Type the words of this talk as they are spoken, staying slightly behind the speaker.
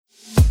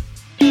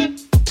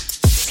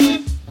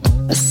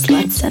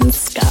Sluts and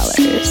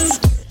Scholars.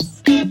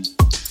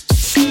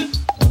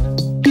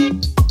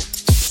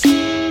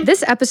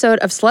 This episode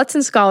of Sluts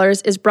and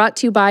Scholars is brought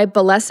to you by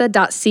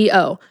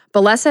Bellesa.co.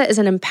 Bellesa is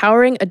an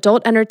empowering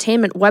adult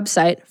entertainment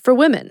website for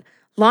women.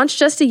 Launched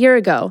just a year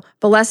ago,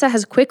 Bellesa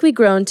has quickly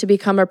grown to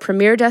become a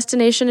premier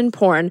destination in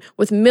porn,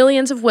 with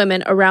millions of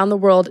women around the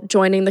world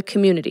joining the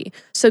community.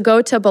 So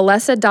go to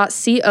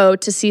Bellesa.co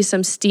to see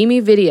some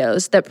steamy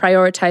videos that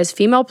prioritize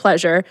female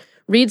pleasure,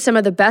 read some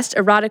of the best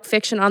erotic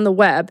fiction on the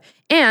web,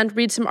 and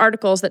read some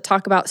articles that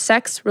talk about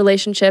sex,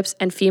 relationships,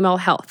 and female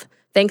health.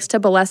 Thanks to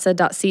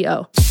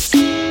Bellesa.co.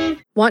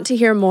 Want to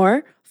hear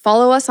more?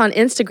 Follow us on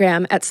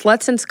Instagram at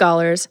Sluts and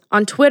Scholars,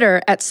 on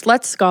Twitter at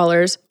Sluts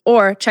Scholars,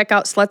 or check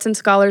out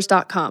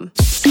slutsandscholars.com.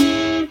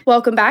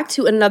 Welcome back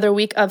to another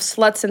week of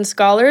Sluts and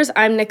Scholars.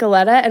 I'm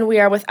Nicoletta, and we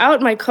are without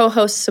my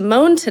co-host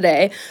Simone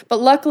today, but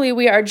luckily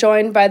we are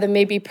joined by the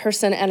maybe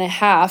person and a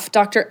half,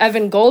 Dr.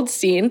 Evan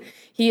Goldstein.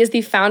 He is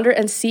the founder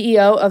and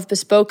CEO of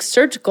Bespoke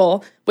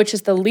Surgical, which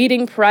is the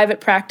leading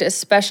private practice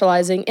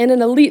specializing in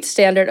an elite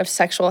standard of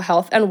sexual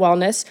health and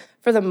wellness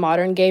for the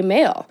modern gay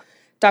male.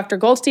 Dr.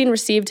 Goldstein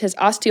received his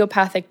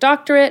osteopathic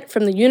doctorate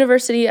from the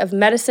University of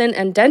Medicine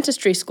and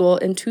Dentistry School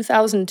in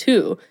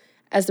 2002.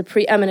 As the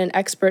preeminent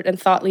expert and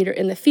thought leader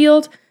in the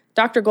field,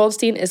 Dr.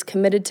 Goldstein is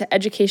committed to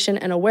education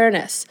and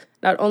awareness,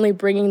 not only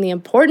bringing the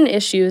important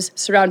issues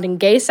surrounding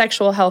gay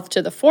sexual health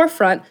to the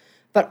forefront,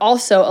 but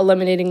also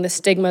eliminating the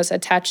stigmas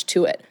attached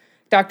to it.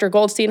 Dr.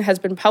 Goldstein has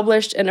been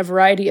published in a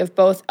variety of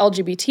both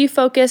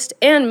LGBT-focused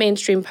and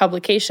mainstream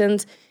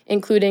publications,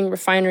 including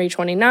Refinery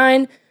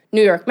 29,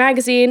 New York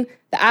Magazine,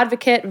 The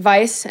Advocate,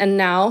 Vice, and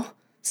now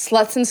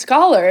Sluts and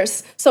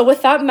Scholars. So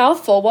with that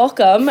mouthful,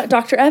 welcome,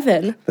 Dr.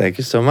 Evan. Thank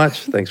you so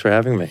much. Thanks for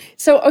having me.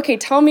 So, okay,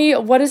 tell me,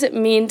 what does it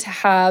mean to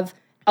have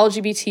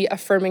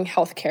LGBT-affirming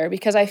healthcare?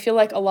 Because I feel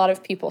like a lot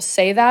of people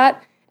say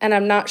that, and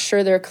I'm not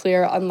sure they're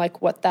clear on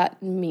like what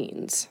that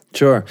means.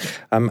 Sure.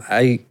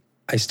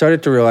 I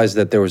started to realize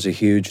that there was a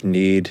huge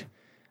need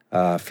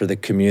for the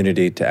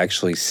community to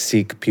actually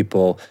seek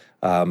people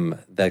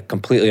that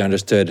completely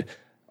understood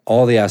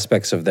all the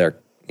aspects of their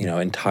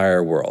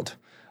entire world.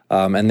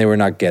 And they were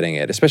not getting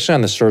it, especially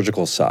on the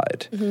surgical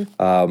side.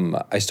 Mm-hmm.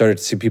 I started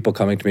to see people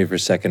coming to me for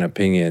second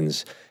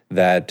opinions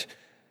that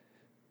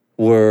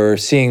were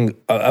seeing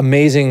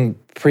amazing,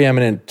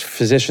 preeminent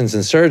physicians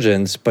and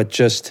surgeons, but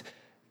just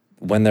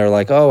when they're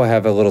like, oh, I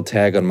have a little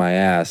tag on my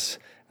ass,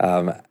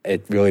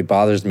 it really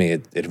bothers me.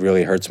 It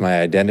really hurts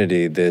my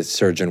identity. The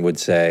surgeon would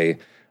say,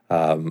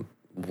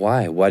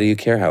 why? Why do you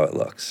care how it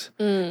looks?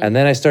 And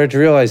then I started to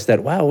realize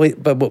that, wow,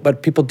 wait,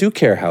 but people do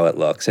care how it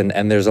looks.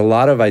 And there's a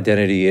lot of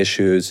identity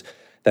issues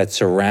that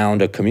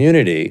surround a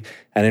community.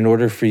 And in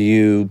order for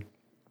you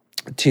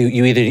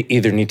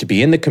either need to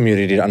be in the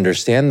community to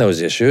understand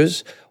those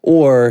issues,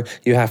 or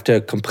you have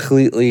to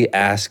completely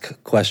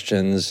ask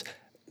questions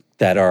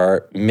that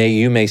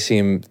you may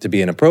seem to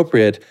be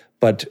inappropriate,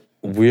 but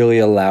really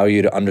allow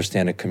you to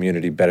understand a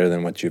community better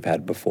than what you've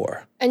had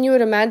before. And you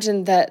would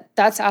imagine that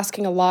that's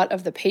asking a lot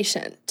of the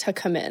patient to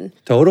come in.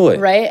 Totally.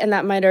 Right? And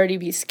that might already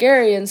be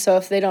scary. And so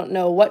if they don't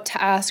know what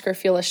to ask or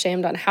feel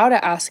ashamed on how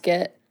to ask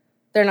it,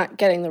 they're not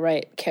getting the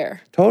right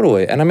care.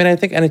 Totally. And I mean, I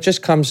think, and it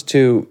just comes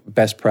to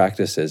best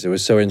practices. It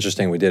was so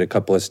interesting. We did a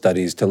couple of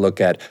studies to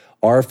look at,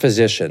 are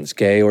physicians,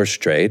 gay or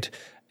straight,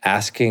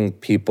 asking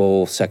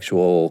people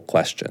sexual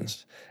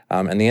questions?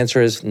 And the answer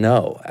is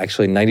no.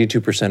 Actually,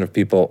 92% of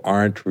people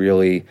aren't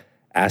really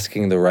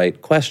asking the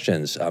right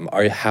questions.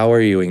 How are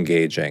you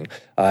engaging?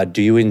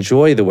 Do you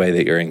enjoy the way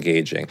that you're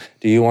engaging?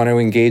 Do you want to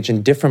engage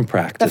in different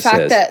practices? The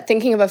fact that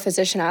thinking of a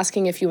physician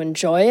asking if you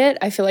enjoy it,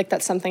 I feel like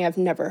that's something I've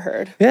never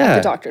heard at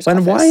the doctor's office.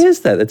 And why is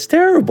that? It's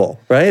terrible,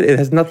 right? It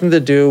has nothing to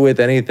do with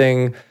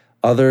anything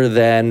other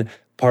than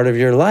part of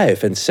your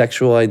life. And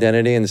sexual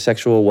identity and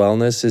sexual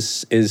wellness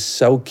is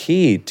so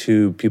key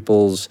to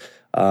people's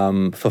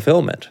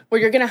fulfillment. Well,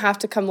 you're going to have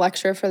to come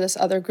lecture for this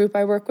other group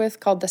I work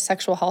with called the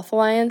Sexual Health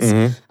Alliance.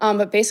 Mm-hmm.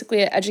 But basically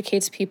it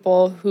educates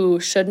people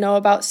who should know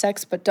about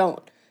sex but don't.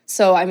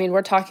 So, I mean,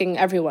 we're talking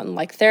everyone,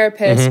 like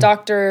therapists,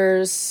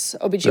 doctors,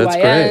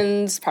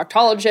 OBGYNs,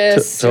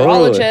 proctologists,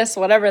 urologists,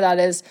 whatever that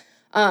is.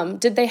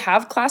 Did they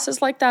have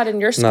classes like that in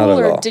your school,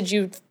 or did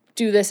you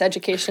do this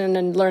education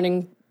and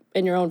learning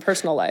in your own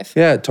personal life?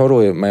 Yeah,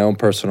 totally. My own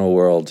personal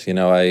world.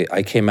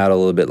 I came out a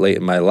little bit late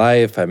in my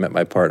life. I met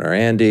my partner,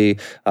 Andy.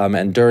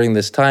 And during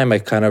this time, I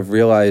kind of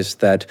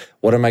realized that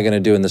what am I going to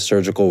do in the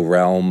surgical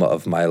realm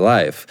of my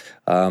life?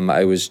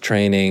 I was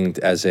training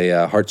as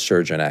a heart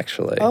surgeon,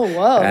 actually. Oh,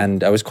 whoa.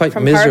 And I was quite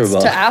From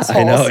miserable. Hearts to assholes.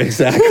 I know,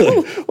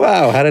 exactly.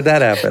 Wow, how did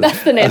that happen?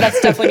 That's the name.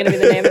 That's definitely going to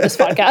be the name of this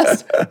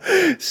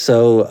podcast.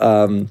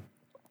 So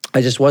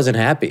I just wasn't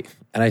happy.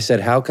 And I said,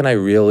 how can I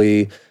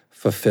really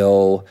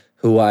fulfill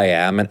who I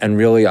am and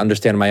really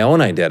understand my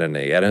own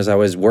identity? And as I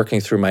was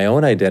working through my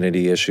own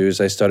identity issues,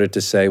 I started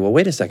to say, well,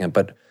 wait a second,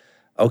 but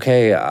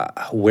okay,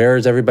 where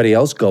is everybody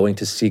else going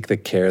to seek the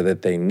care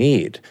that they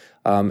need?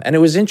 And it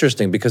was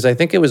interesting because I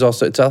think it's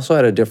also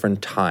at a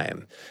different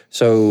time.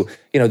 So,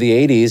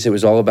 the 80s, it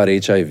was all about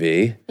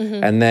HIV.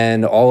 And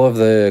then all of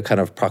the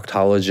kind of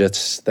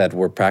proctologists that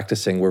were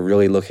practicing were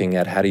really looking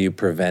at how do you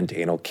prevent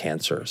anal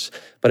cancers.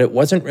 But it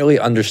wasn't really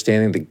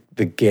understanding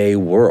the gay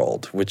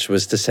world, which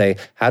was to say,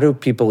 how do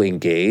people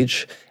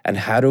engage and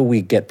how do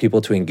we get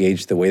people to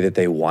engage the way that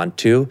they want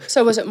to?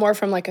 So was it more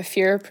from like a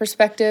fear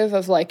perspective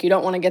of like, you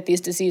don't want to get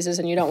these diseases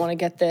and you don't want to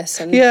get this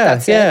and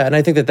that's it? And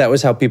I think that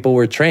was how people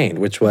were trained,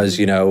 which was,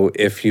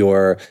 if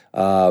you're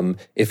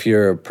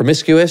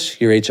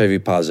promiscuous, you're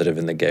HIV positive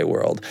in the gay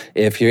world.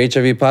 If you're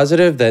HIV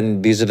positive,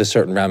 then these are the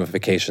certain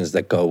ramifications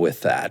that go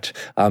with that.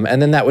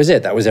 And then that was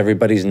it. That was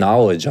everybody's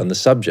knowledge on the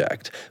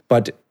subject.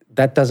 But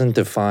that doesn't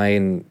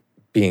define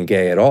being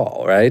gay at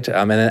all, right?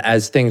 And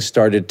as things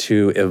started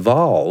to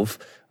evolve,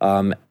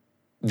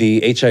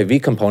 the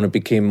HIV component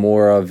became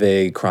more of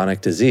a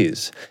chronic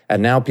disease.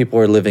 And now people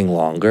are living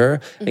longer.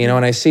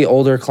 And I see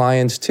older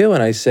clients too,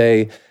 and I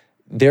say,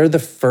 they're the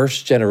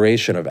first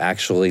generation of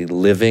actually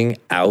living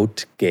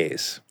out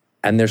gays.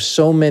 And there's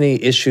so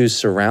many issues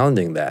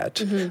surrounding that,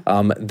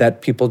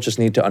 that people just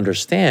need to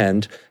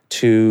understand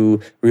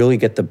to really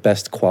get the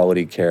best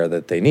quality care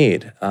that they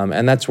need.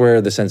 And that's where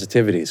the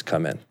sensitivities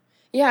come in.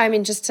 Yeah, I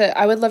mean,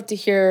 I would love to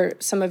hear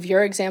some of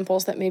your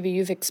examples that maybe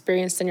you've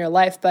experienced in your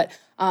life, but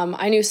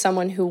I knew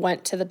someone who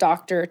went to the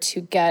doctor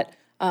to get,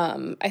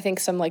 I think,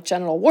 some like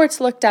genital warts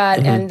looked at,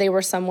 and they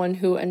were someone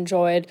who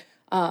enjoyed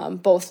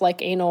both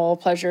like anal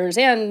pleasures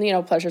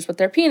and, pleasures with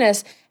their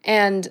penis,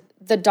 and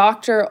the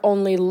doctor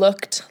only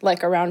looked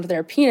like around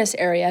their penis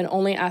area and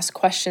only asked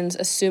questions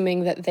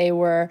assuming that they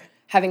were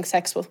having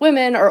sex with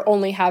women or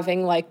only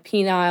having like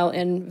penile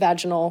and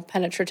vaginal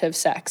penetrative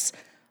sex.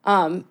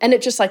 And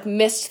it just like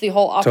missed the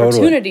whole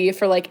opportunity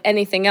for like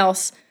anything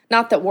else.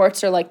 Not that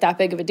warts are like that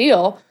big of a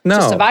deal,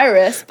 just a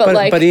virus,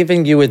 but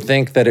even you would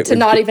think that it to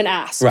not even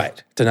ask.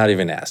 Right, to not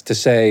even ask. To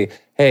say,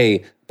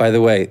 hey, by the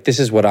way, this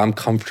is what I'm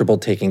comfortable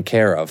taking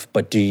care of,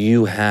 but do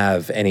you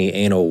have any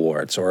anal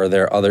warts or are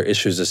there other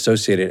issues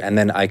associated? And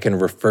then I can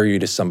refer you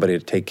to somebody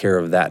to take care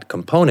of that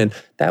component.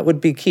 That would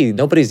be key.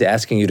 Nobody's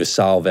asking you to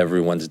solve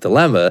everyone's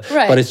dilemma,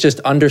 but it's just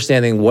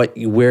understanding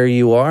where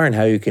you are and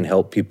how you can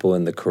help people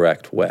in the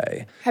correct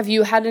way. Have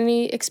you had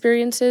any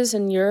experiences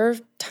in your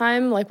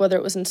time, like whether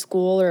it was in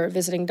school or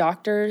visiting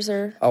doctors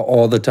or?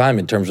 All the time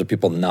in terms of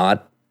people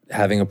not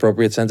having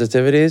appropriate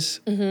sensitivities?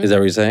 Is that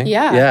what you're saying?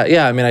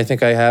 Yeah. I mean, I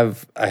think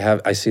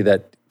I see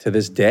that to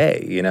this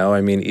day,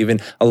 I mean,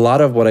 even a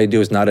lot of what I do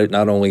is not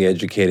only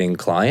educating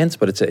clients,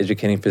 but it's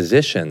educating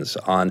physicians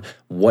on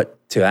what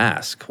to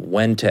ask,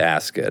 when to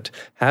ask it,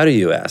 how do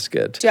you ask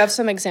it. Do you have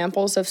some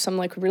examples of some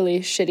like really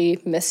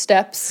shitty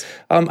missteps?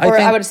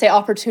 I would say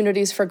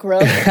opportunities for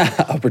growth.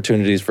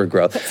 Opportunities for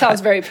growth. That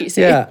sounds very PC.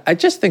 Yeah, I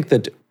just think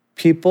that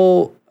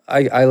people,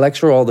 I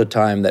lecture all the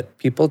time that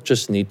people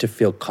just need to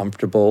feel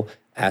comfortable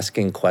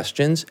asking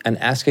questions and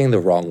asking the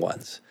wrong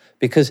ones.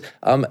 Because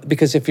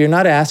if you're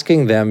not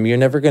asking them, you're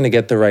never going to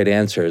get the right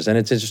answers. And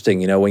it's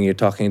interesting, when you're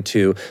talking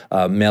to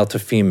male to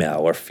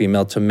female or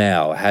female to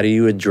male, how do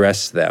you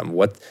address them?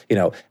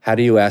 How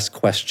do you ask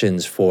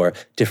questions for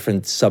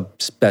different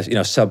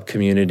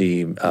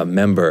sub-community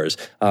members?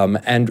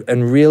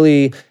 And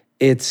really,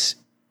 it's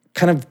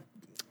kind of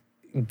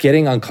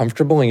getting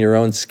uncomfortable in your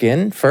own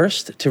skin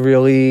first to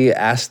really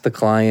ask the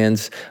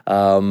clients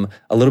a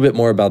little bit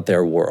more about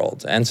their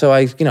world. And so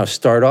I,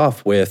 start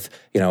off with,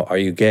 are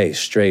you gay,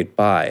 straight,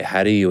 bi?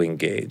 How do you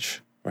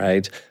engage,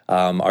 right?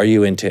 Are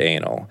you into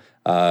anal?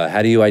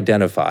 How do you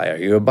identify? Are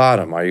you a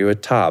bottom? Are you a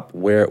top?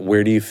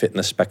 Where do you fit in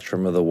the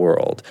spectrum of the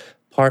world?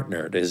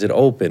 Partnered? Is it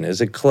open?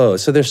 Is it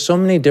closed? So there's so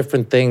many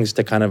different things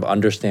to kind of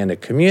understand a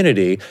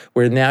community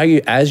where now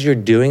as you're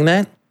doing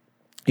that,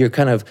 you're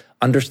kind of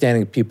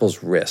understanding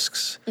people's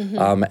risks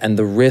and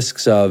the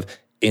risks of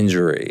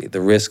injury, the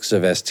risks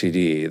of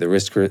STD, the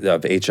risk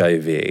of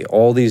HIV,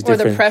 all these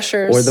different... Or the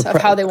pressures of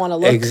how they want to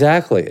look.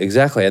 Exactly.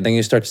 And then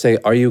you start to say,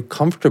 are you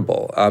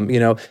comfortable?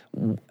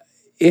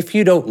 If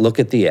you don't look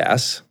at the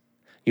ass,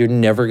 you're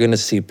never going to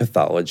see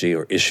pathology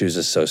or issues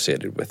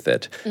associated with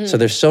it. So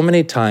there's so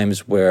many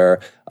times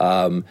where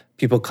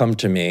people come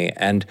to me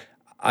and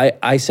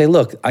I say,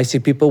 look, I see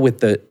people with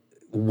the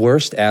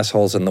worst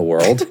assholes in the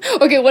world.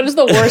 Okay, what does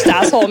the worst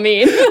asshole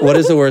mean? What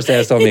does the worst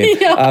asshole mean?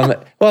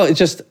 Yeah. Well, it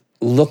just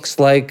looks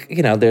like,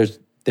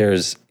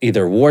 there's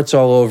either warts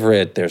all over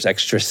it, there's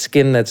extra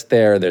skin that's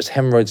there, there's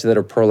hemorrhoids that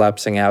are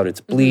prolapsing out,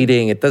 it's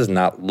bleeding, it does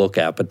not look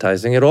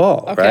appetizing at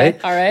all,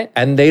 right? All right.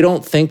 And they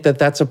don't think that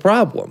that's a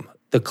problem,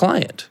 the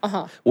client.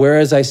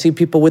 Whereas I see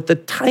people with the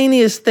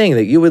tiniest thing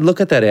that you would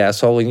look at that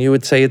asshole and you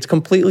would say it's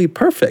completely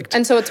perfect.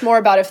 And so it's more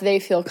about if they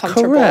feel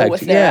comfortable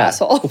with their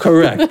asshole.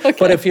 Correct. Okay.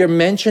 But if you're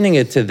mentioning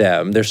it to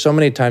them, there's so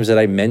many times that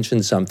I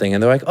mention something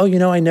and they're like,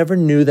 oh, I never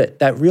knew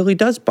that really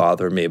does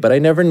bother me, but I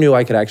never knew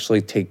I could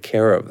actually take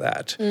care of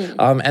that.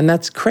 And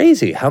that's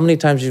crazy. How many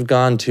times you've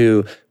gone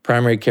to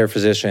primary care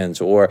physicians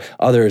or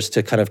others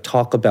to kind of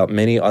talk about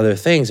many other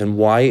things, and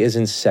why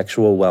isn't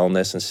sexual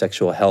wellness and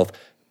sexual health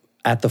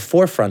at the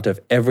forefront of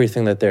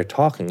everything that they're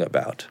talking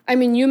about? I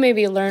mean, you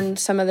maybe learned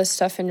some of this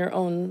stuff in your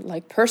own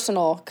like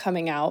personal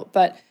coming out,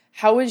 but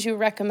how would you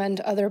recommend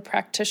other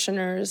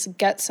practitioners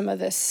get some of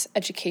this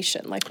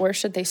education? Like, where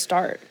should they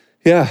start?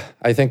 Yeah,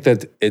 I think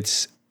that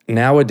it's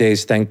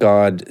nowadays, thank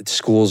God,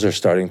 schools are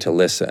starting to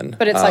listen.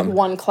 But it's like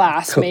one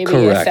class, maybe,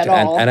 correct. if at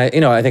all. And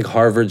I think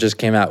Harvard just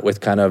came out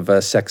with kind of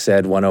a Sex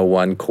Ed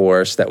 101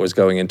 course that was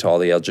going into all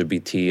the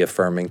LGBT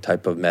affirming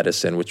type of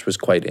medicine, which was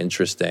quite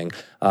interesting.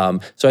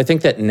 So I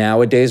think that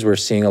nowadays we're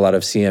seeing a lot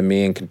of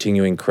CME and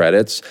continuing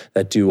credits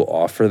that do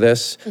offer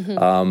this.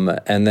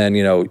 And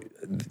then,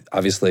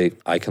 obviously,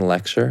 I can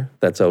lecture.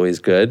 That's always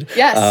good.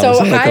 Yes,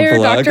 so hire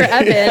Dr.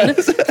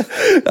 Evan.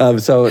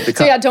 So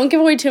don't give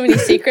away too many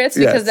secrets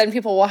because then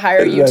people will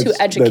hire you to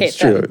educate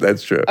them.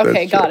 That's true.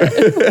 Okay, got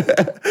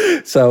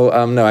it.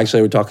 So no,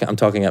 actually, I'm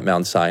talking at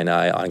Mount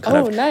Sinai on kind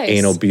of nice.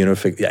 anal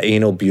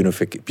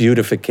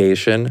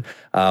beautification.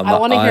 I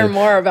want to hear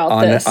more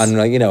about this. On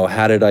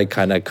how did I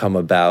kind of come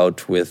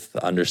about with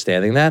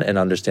understanding that and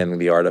understanding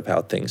the art of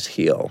how things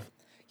heal.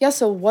 Yeah,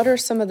 so what are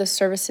some of the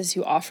services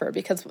you offer?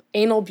 Because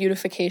anal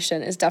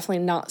beautification is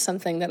definitely not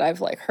something that I've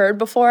heard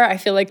before. I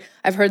feel like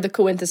I've heard the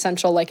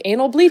quintessential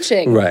anal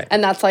bleaching. Right.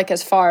 And that's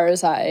as far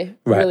as I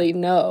really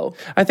know.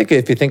 I think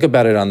if you think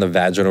about it on the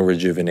vaginal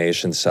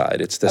rejuvenation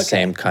side, it's the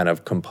same kind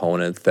of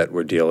component that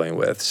we're dealing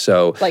with.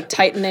 So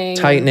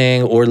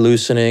tightening or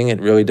loosening, it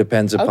really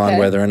depends upon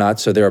whether or not.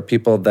 So there are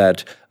people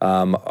that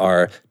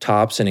are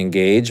tops and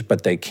engage,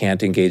 but they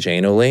can't engage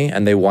anally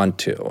and they want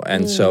to.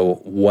 And so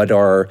what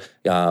are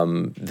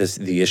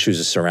the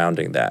issues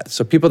surrounding that?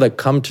 So people that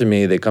come to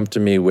me, they come to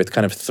me with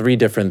kind of three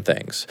different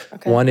things.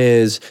 One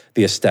is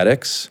the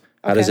aesthetics.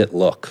 How does it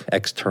look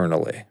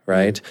externally,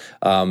 right?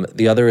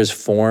 The other is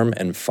form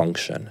and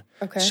function.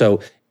 So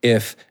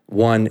if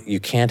one, you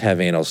can't have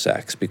anal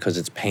sex because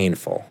it's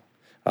painful,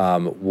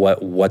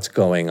 what's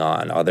going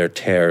on? Are there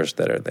tears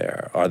that are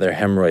there? Are there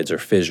hemorrhoids or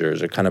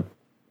fissures or kind of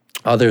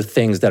other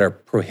things that are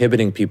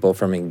prohibiting people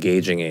from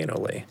engaging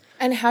anally?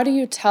 And how do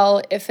you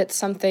tell if it's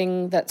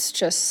something that's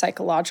just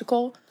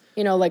psychological?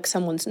 Like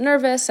someone's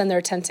nervous and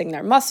they're tensing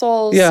their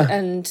muscles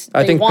and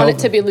they want it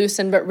to be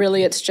loosened, but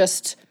really it's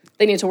just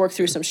they need to work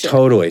through some shit.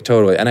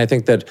 Totally. And I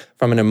think that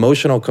from an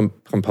emotional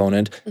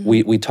component,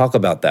 we talk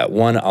about that.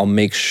 One, I'll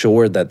make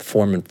sure that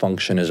form and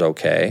function is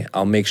okay.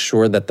 I'll make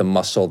sure that the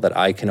muscle, that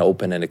I can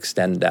open and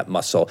extend that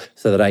muscle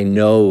so that I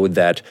know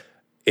that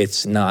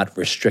it's not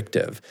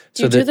restrictive.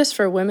 Do you do this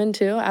for women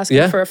too?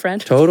 Asking for a friend?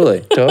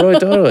 Totally.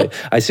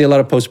 I see a lot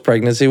of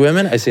post-pregnancy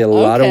women. I see a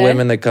lot of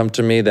women that come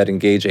to me that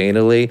engage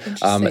anally,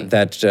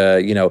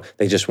 that,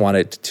 they just want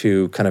it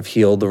to kind of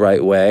heal the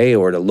right way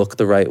or to look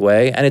the right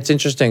way. And it's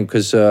interesting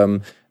because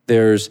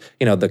there's,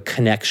 the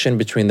connection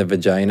between the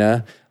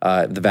vagina,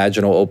 the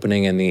vaginal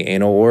opening and the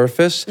anal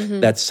orifice,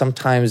 that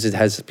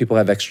sometimes people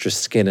have extra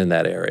skin in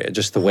that area,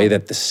 just the way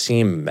that the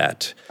seam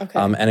met.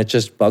 And it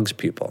just bugs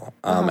people.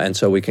 And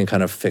so we can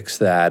kind of fix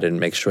that and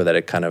make sure that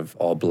it kind of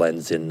all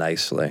blends in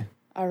nicely.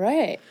 All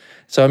right.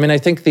 So, I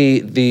think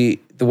the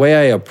way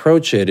I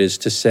approach it is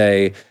to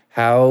say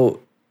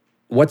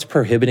what's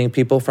prohibiting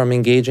people from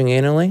engaging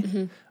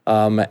anally?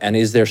 And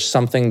is there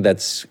something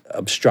that's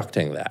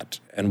obstructing that?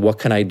 And what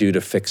can I do to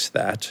fix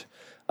that?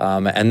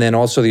 And then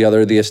also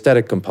the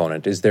aesthetic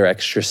component. Is there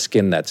extra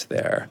skin that's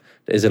there?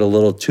 Is it a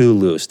little too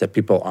loose that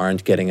people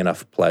aren't getting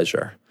enough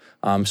pleasure?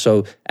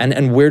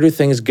 And where do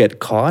things get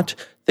caught?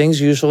 Things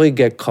usually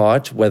get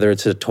caught, whether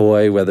it's a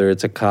toy, whether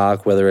it's a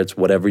cock, whether it's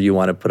whatever you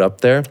want to put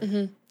up there,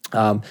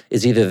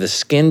 is either the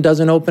skin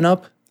doesn't open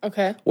up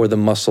or the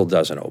muscle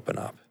doesn't open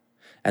up.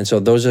 And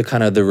so those are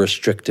kind of the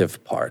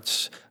restrictive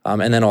parts.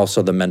 And then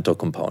also the mental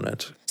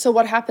component. So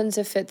what happens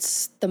if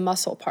it's the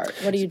muscle part?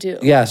 What do you do?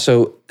 Yeah,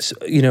 so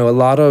a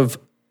lot of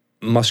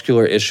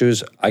muscular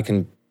issues I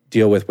can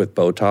deal with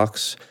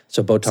Botox.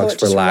 So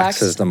Botox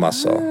relaxes the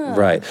muscle,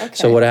 right? Okay.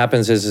 So what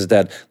happens is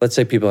that, let's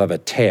say people have a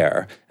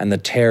tear, and the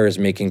tear is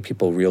making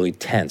people really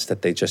tense,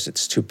 that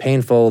it's too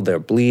painful, they're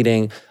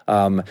bleeding.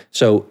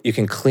 So you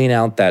can clean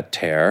out that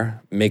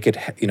tear, make it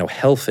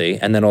healthy,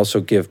 and then also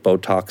give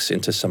Botox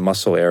into some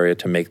muscle area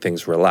to make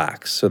things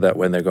relax, so that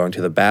when they're going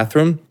to the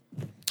bathroom,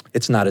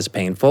 it's not as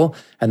painful.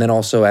 And then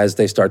also as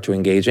they start to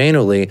engage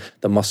anally,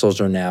 the muscles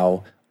are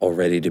now all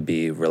ready to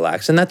be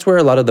relaxed. And that's where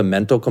a lot of the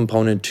mental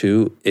component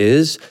too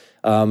is.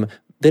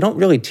 They don't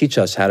really teach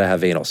us how to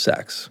have anal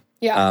sex.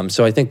 Yeah.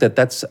 So I think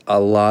that's a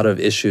lot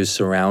of issues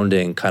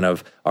surrounding kind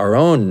of our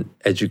own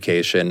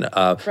education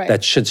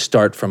that should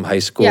start from high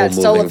school. Yeah, it's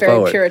still a very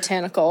forward.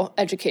 puritanical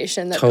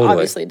education that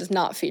obviously does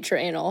not feature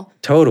anal.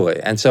 Totally.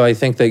 And so I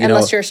think that,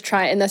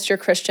 unless you're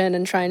Christian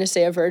and trying to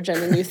stay a virgin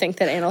and you think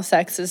that anal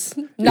sex is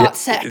not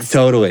sex.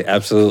 Totally,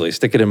 absolutely.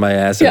 Stick it in my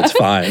ass and it's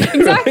fine.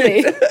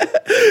 Exactly.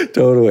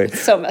 Totally.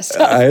 It's so messed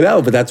up. I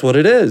know, but that's what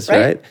it is,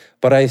 right?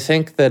 But I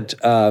think that,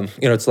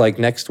 it's like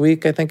next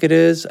week, I think it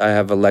is, I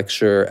have a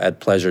lecture at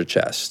Pleasure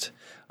Chest.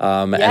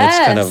 And it's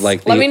kind of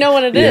like let me know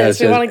what it is.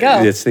 We want to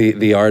go. It's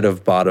the art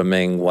of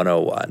bottoming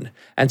 101.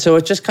 And so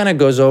it just kind of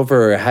goes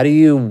over, how do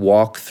you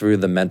walk through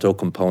the mental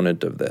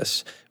component of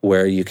this,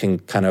 where you can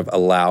kind of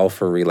allow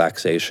for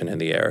relaxation in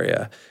the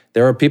area.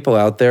 There are people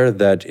out there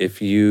that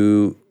if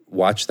you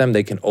watch them,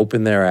 they can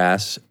open their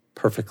ass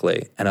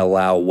perfectly and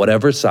allow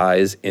whatever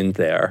size in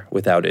there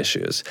without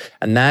issues.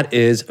 And that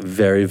is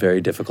very,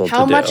 very difficult to do.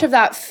 How much of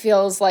that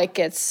feels like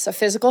it's a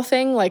physical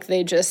thing, like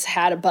they just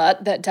had a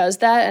butt that does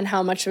that, and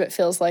how much of it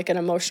feels like an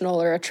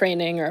emotional or a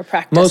training or a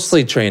practice?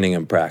 Mostly training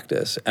and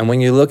practice. And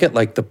when you look at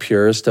like the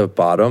purest of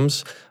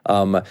bottoms,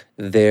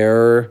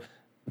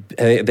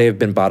 they've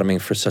been bottoming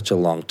for such a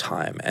long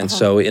time. And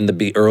so in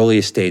the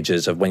early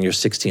stages of when you're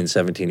 16,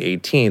 17,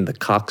 18, the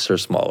cocks are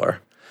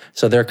smaller.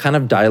 So they're kind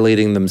of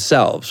dilating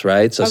themselves,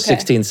 right? So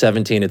 16,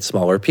 17, it's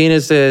smaller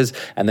penises.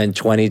 And then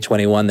 20,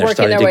 21, they're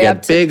starting to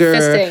get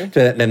bigger.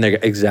 Then they're,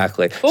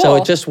 exactly. Cool. So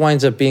it just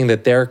winds up being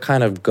that they're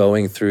kind of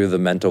going through the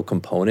mental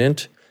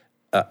component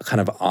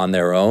kind of on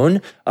their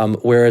own.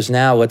 Whereas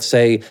now, let's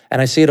say,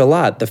 and I see it a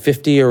lot, the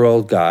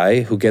 50-year-old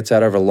guy who gets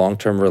out of a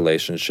long-term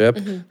relationship,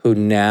 who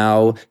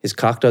now his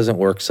cock doesn't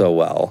work so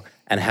well.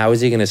 And how is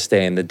he going to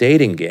stay in the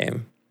dating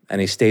game? And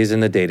he stays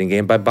in the dating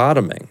game by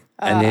bottoming.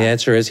 And the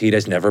answer is he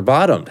has never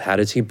bottomed. How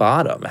does he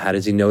bottom? How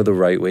does he know the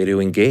right way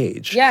to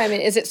engage? Yeah, I mean,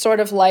 is it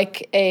sort of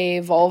like a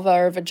vulva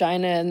or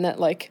vagina and that,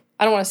 like,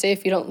 I don't want to say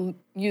if you don't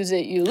use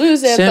it, you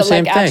lose it, but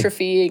same like thing.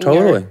 atrophying.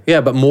 Totally. Yeah,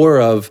 but more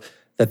of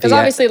that. Because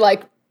obviously,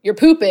 like, you're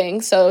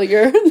pooping, so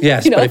you're...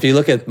 Yes, but if you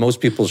look at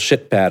most people's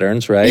shit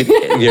patterns, right?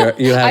 You have...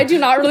 I do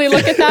not really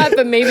look at that,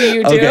 but maybe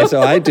you do. Okay,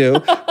 so I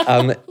do.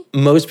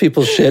 Most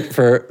people shit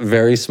for a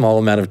very small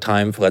amount of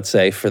time, let's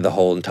say, for the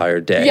whole entire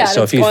day. Yeah,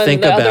 so if you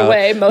think about other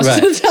way most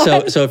of the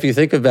time. So if you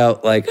think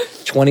about like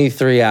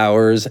 23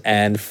 hours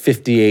and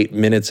 58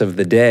 minutes of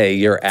the day,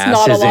 your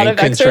ass is in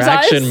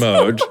contraction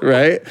mode,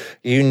 right?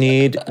 You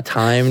need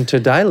time to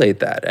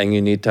dilate that, and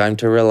you need time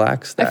to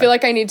relax that. I feel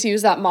like I need to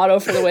use that motto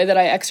for the way that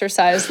I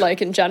exercise,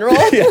 like in general.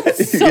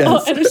 Yes, so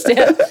I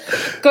understand.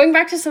 Going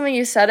back to something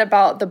you said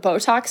about the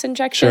Botox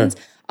injections.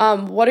 Sure.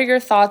 What are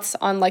your thoughts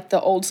on like the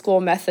old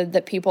school method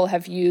that people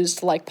have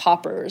used, like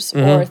poppers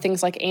or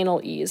things like anal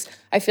ease?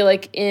 I feel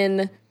like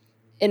in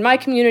my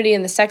community,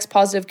 in the sex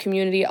positive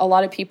community, a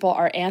lot of people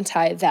are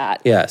anti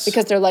that. Yes.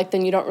 Because they're like,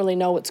 then you don't really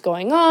know what's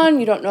going on.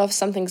 You don't know if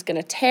something's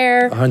going to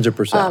tear.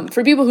 100%.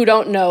 For people who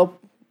don't know,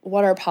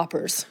 what are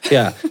poppers?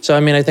 Yeah. So, I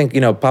mean, I think,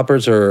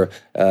 poppers are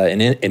an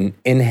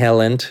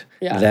inhalant.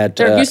 Yeah. That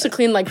they're used to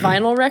clean like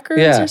vinyl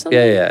records or something?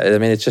 Yeah. I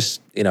mean, it's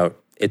just,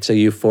 it's a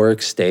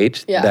euphoric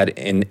state that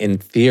in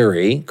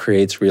theory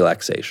creates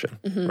relaxation,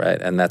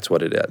 right? And that's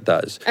what it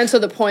does. And so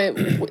the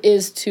point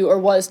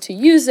was to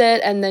use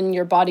it, and then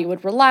your body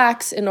would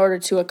relax in order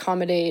to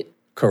accommodate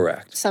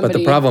correct somebody. But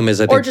the problem is,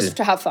 or just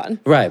to have fun.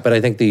 Right. But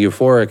I think the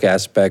euphoric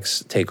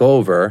aspects take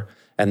over,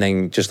 and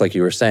then just like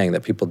you were saying,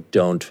 that people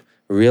don't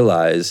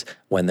realize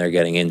when they're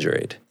getting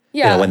injured.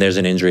 Yeah. When there's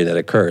an injury that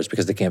occurs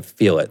because they can't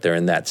feel it. They're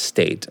in that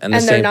state. And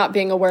they're not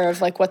being aware of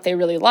like what they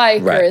really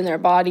like or in their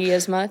body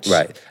as much.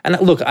 Right. And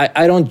look,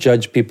 I don't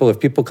judge people.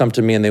 If people come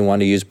to me and they want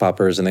to use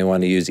poppers and they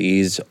want to use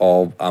ease,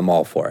 I'm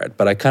all for it.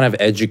 But I kind of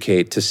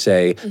educate to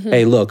say,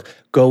 hey, look,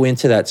 go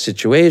into that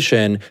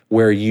situation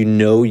where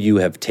you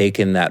have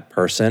taken that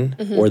person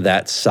or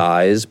that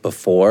size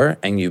before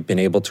and you've been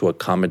able to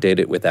accommodate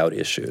it without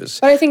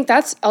issues. But I think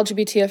that's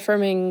LGBT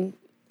affirming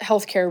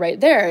healthcare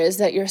right there, is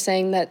that you're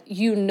saying that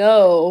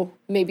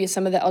maybe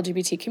some of the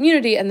LGBT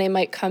community and they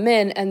might come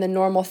in and the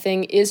normal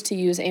thing is to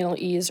use anal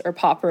ease or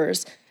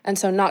poppers. And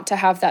so not to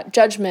have that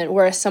judgment,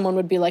 whereas someone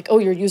would be like, oh,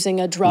 you're using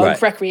a drug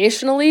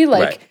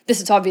recreationally?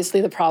 This is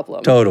obviously the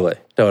problem. Totally.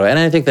 And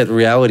I think that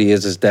reality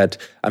is that,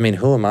 I mean,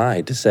 who am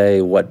I to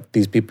say what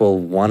these people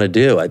want to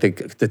do? I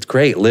think that's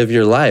great. Live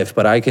your life.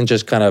 But I can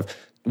just kind of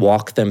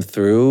walk them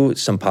through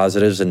some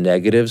positives and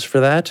negatives for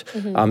that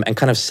and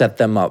kind of set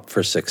them up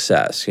for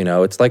success.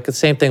 It's like the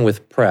same thing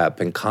with PrEP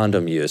and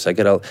condom use. I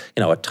get a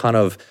ton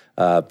of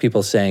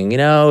people saying,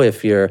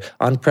 if you're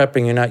on PrEP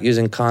and you're not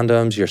using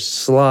condoms, you're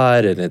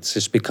slut. And it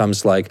just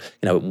becomes like,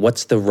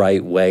 what's the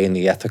right way and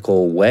the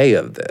ethical way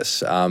of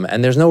this?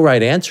 And there's no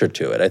right answer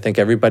to it. I think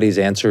everybody's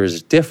answer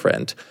is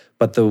different.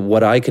 But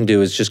what I can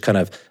do is just kind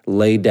of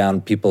lay down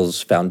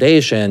people's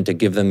foundation to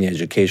give them the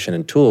education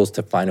and tools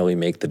to finally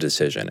make the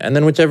decision. And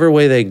then whichever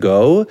way they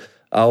go,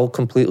 I'll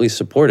completely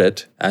support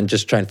it and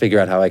just try and figure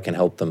out how I can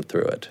help them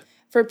through it.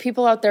 For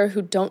people out there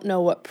who don't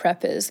know what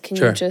PrEP is, can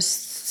you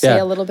just say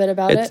a little bit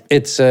about it?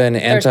 It's an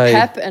There's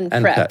PEP and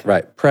PrEP.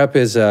 Right. PrEP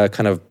is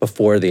kind of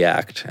before the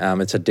act.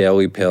 It's a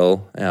daily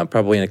pill.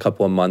 Probably in a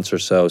couple of months or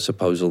so,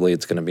 supposedly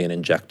it's going to be an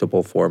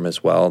injectable form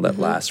as well that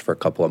lasts for a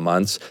couple of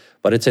months.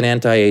 But it's an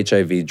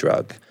anti-HIV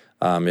drug.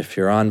 If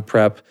you're on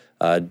PrEP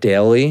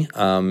daily,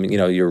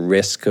 your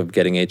risk of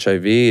getting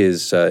HIV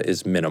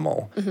is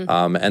minimal.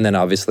 And then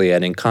obviously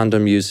adding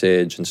condom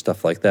usage and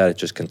stuff like that, it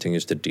just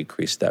continues to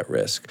decrease that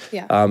risk.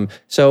 Yeah.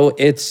 So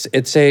it's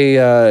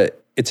an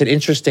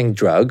interesting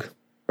drug,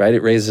 right?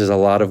 It raises a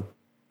lot of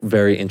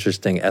very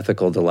interesting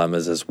ethical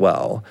dilemmas as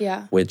well.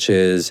 Yeah. Which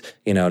is,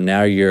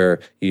 now you're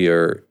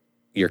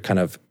kind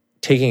of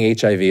taking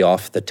HIV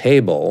off the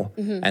table.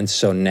 And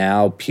so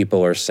now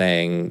people are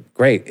saying,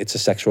 great, it's a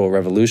sexual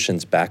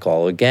revolution's back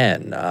all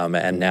again.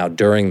 And now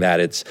during that,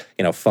 it's,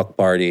 fuck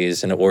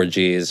parties and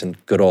orgies and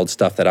good old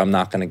stuff that I'm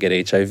not going to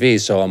get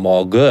HIV, so I'm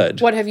all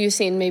good. What have you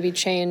seen maybe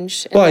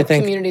change in the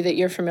community that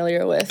you're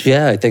familiar with?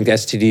 Yeah, I think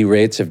STD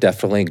rates have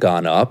definitely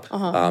gone up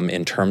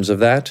in terms of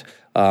that.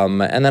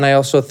 And then I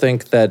also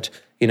think that,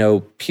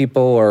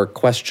 people are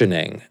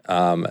questioning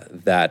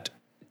that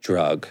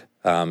drug.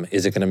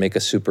 Is it going to make a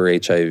super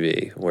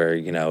HIV where,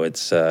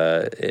 it's,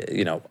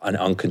 an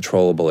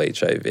uncontrollable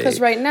HIV?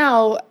 Because right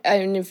now,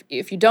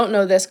 if you don't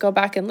know this, go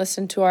back and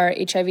listen to our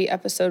HIV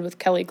episode with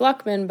Kelly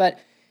Gluckman, but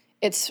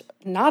it's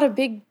not a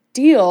big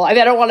deal. I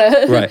don't want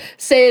to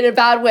say it in a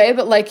bad way,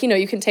 but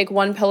you can take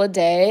one pill a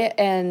day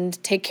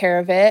and take care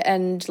of it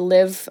and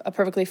live a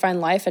perfectly fine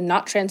life and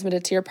not transmit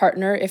it to your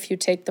partner if you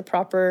take the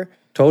proper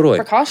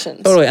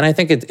precautions. Totally. And I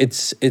think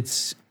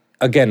it's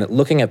again,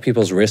 looking at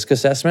people's risk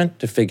assessment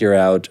to figure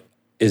out,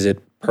 is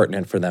it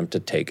pertinent for them to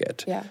take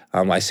it? Yeah.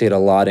 I see it a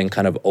lot in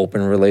kind of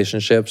open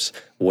relationships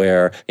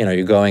where,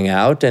 you're going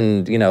out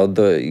and,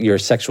 your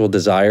sexual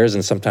desires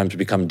and sometimes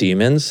become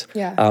demons.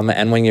 Yeah.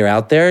 And when you're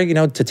out there,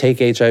 to take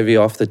HIV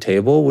off the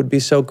table would be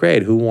so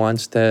great. Who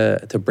wants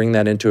to bring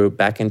that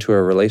back into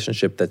a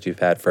relationship that you've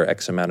had for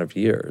X amount of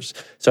years?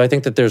 So I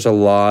think that there's a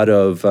lot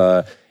of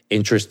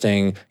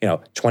interesting,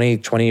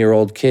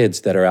 20-year-old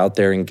kids that are out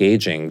there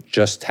engaging,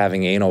 just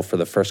having anal for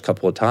the first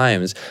couple of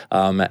times.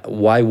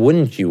 Why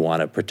wouldn't you want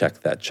to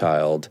protect that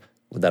child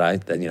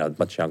that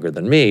much younger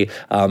than me,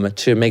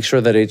 to make sure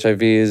that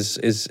HIV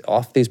is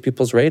off these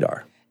people's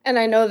radar? And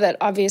I know that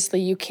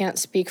obviously you can't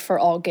speak for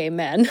all gay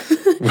men.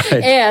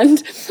 Right.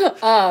 And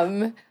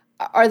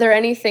are there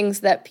any things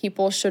that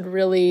people should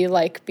really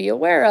be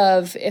aware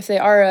of if they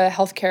are a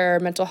healthcare or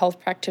mental health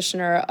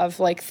practitioner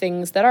of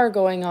things that are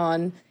going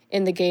on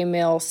in the gay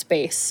male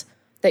space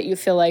that you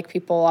feel like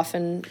people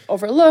often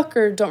overlook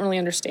or don't really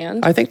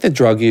understand? I think the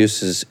drug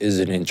use is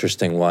an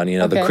interesting one.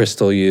 The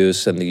crystal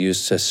use and the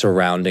use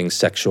surrounding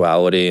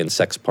sexuality and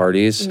sex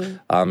parties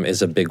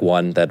is a big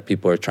one that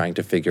people are trying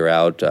to figure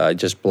out. I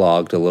just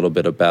blogged a little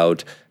bit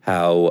about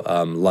how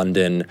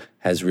London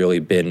has really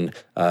been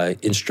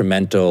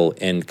instrumental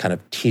in kind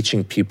of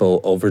teaching people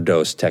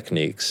overdose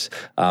techniques,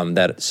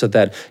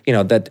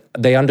 that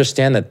they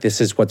understand that this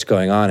is what's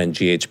going on in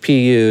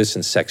GHP use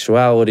and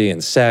sexuality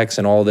and sex,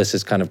 and all this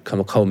is kind of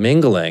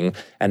commingling.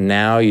 And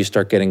now you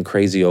start getting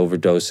crazy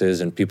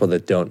overdoses and people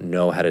that don't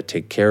know how to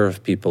take care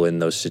of people in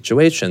those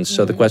situations.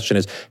 So the question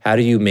is, how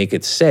do you make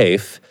it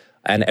safe?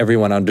 And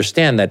everyone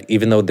understand that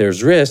even though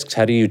there's risks,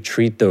 how do you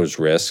treat those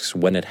risks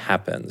when it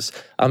happens?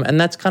 And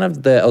that's kind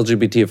of the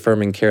LGBT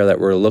affirming care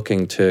that we're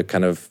looking to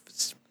kind of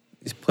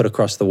put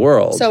across the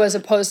world. So as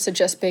opposed to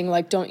just being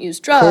don't use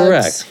drugs,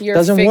 correct. You're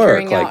Doesn't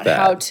figuring work like out that.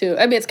 how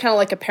to, it's kind of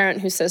like a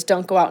parent who says,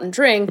 don't go out and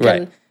drink,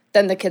 and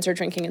then the kids are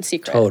drinking in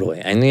secret.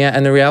 Totally. And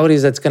the reality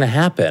is that's going to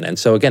happen. And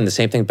so again, the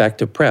same thing back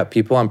to PrEP.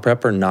 People on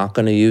PrEP are not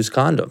going to use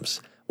condoms.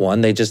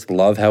 One, they just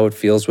love how it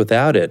feels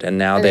without it. And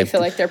now they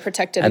feel like they're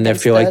protected and against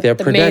they feel like they're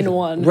the main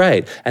one.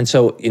 Right. And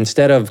so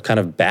instead of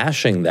kind of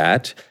bashing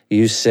that,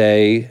 you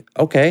say,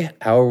 okay,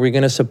 how are we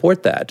going to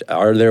support that?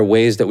 Are there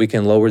ways that we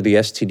can lower the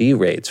STD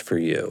rates for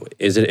you?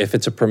 Is it, if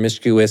it's a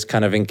promiscuous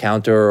kind of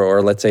encounter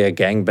or let's say a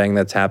gangbang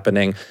that's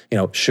happening,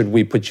 should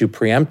we put you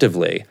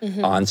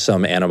preemptively on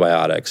some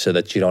antibiotics so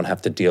that you don't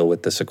have to deal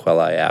with the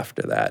sequelae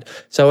after that?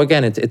 So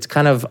again, it's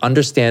kind of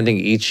understanding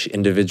each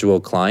individual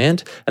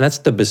client, and that's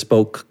the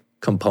bespoke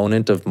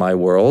component of my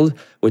world,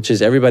 which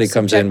is everybody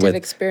comes in with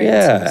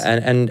experiences.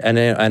 And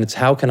it's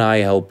how can I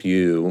help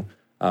you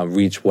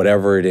reach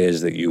whatever it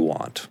is that you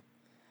want.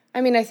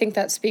 I think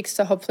that speaks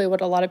to hopefully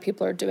what a lot of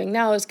people are doing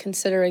now is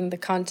considering the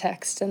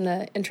context and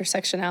the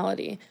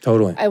intersectionality.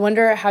 Totally. I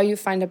wonder how you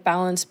find a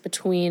balance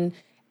between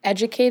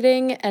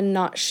educating and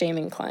not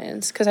shaming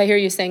clients, because I hear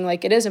you saying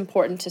it is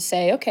important to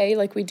say, okay,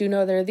 we do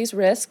know there are these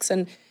risks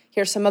and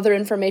here's some other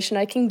information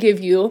I can give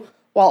you,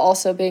 while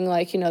also being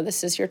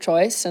this is your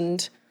choice,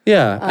 and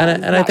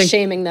and not I think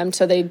shaming them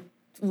so they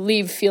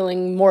leave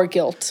feeling more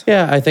guilt.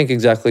 Yeah, I think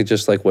exactly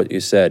just like what you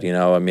said.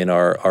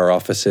 Our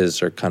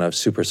offices are kind of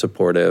super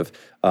supportive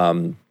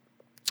and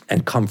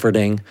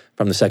comforting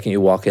from the second you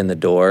walk in the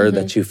door,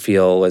 that you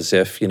feel as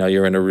if,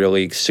 you're in a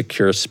really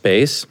secure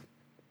space.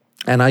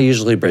 And I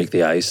usually break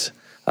the ice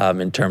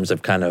in terms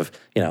of kind of,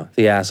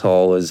 the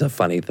asshole is a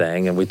funny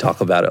thing and we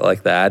talk about it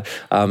like that.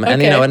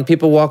 And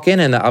people walk in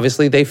and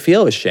obviously they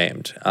feel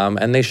ashamed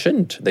and they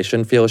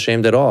shouldn't feel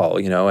ashamed at all,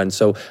 and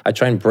so I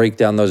try and break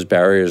down those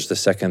barriers the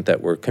second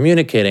that we're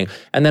communicating.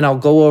 And then I'll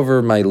go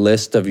over my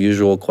list of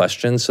usual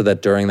questions so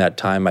that during that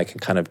time I can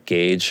kind of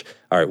gauge,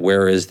 all right,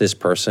 where is this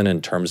person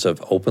in terms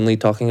of openly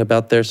talking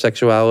about their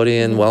sexuality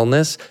and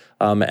wellness?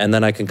 and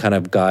then I can kind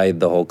of guide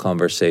the whole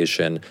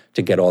conversation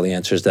to get all the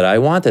answers that I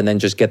want, and then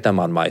just get them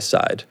on my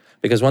side.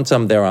 Because once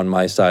I'm there on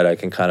my side, I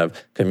can kind of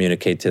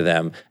communicate to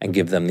them and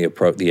give them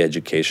the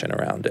education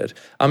around it.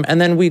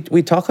 And then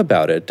we talk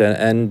about it,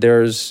 and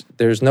there's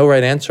no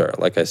right answer.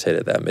 Like I say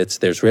to them,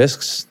 there's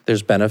risks,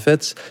 there's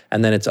benefits,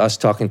 and then it's us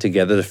talking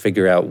together to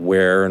figure out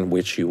where and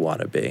which you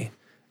want to be.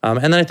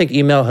 And then I think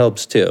email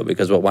helps too,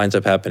 because what winds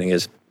up happening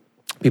is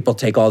people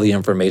take all the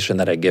information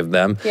that I give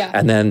them,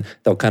 and then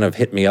they'll kind of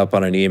hit me up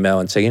on an email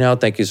and say,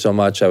 thank you so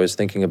much. I was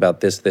thinking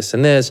about this, this,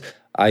 and this.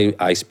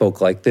 I spoke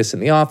like this in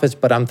the office,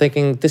 but I'm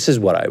thinking this is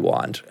what I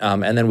want.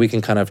 And then we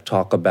can kind of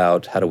talk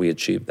about how do we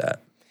achieve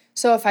that.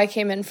 So if I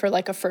came in for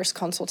like a first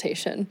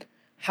consultation,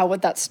 how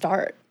would that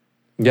start?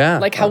 Yeah.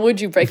 Like, how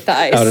would you break the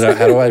ice? How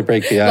do I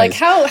break the ice? Like,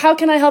 how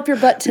can I help your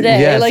butt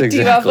today? Yes, like, exactly.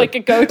 Do you have like a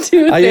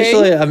go-to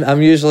thing?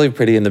 I'm usually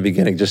pretty in the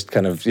beginning, just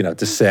kind of,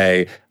 to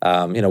say,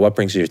 what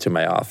brings you to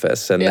my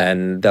office? And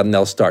then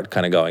they'll start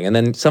kind of going. And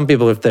then some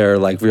people, if they're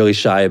like really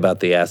shy about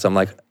the ass, I'm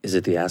like, is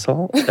it the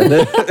asshole? And,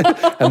 then,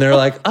 and they're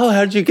like, oh,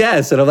 how did you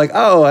guess? And I'm like,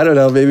 oh, I don't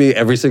know. Maybe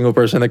every single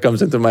person that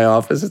comes into my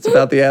office, it's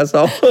about the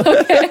asshole.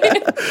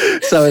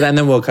 So and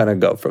then we'll kind of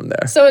go from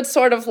there. So it's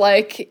sort of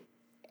like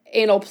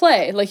anal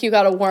play. Like, you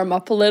got to warm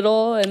up a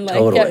little and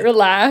like get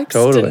relaxed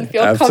and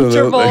feel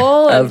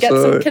comfortable and get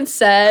some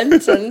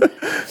consent. And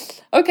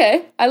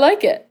okay, I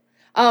like it.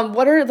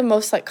 What are the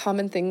most like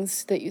common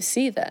things that you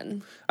see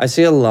then? I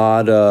see a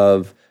lot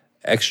of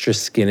extra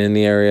skin in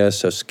the area,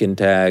 so skin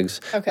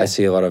tags. Okay. I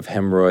see a lot of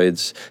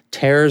hemorrhoids.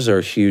 Tears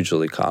are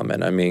hugely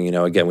common. I mean,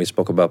 again, we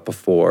spoke about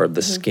before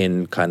the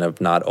skin kind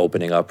of not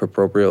opening up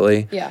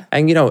appropriately. Yeah.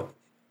 And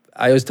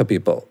I always tell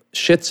people,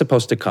 shit's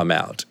supposed to come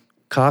out.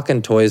 Cock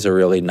and toys are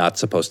really not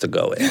supposed to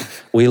go in.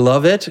 We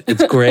love it.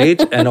 It's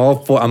great, and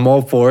I'm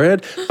all for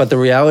it. But the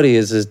reality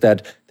is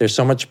that there's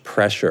so much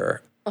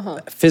pressure,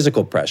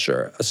 physical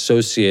pressure,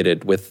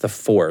 associated with the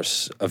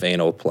force of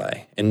anal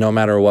play, and no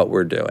matter what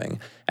we're doing.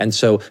 And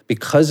so,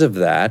 because of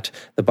that,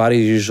 the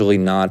body's usually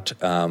not,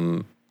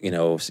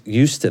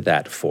 used to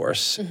that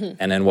force.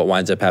 And then what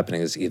winds up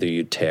happening is either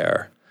you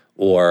tear,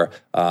 or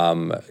a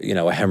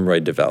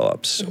hemorrhoid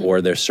develops,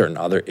 or there's certain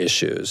other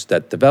issues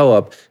that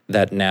develop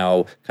that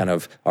now kind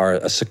of are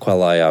a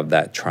sequelae of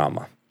that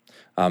trauma.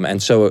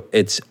 And so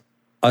it's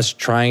us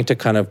trying to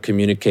kind of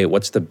communicate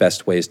what's the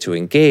best ways to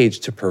engage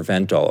to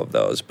prevent all of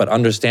those, but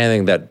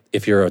understanding that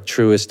if you're a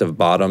truest of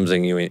bottoms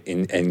and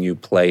you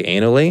play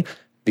anally,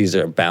 these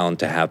are bound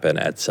to happen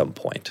at some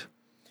point.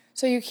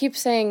 So you keep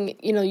saying,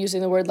 using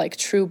the word like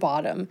true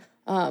bottom.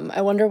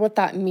 I wonder what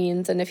that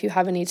means, and if you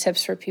have any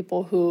tips for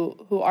people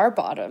who are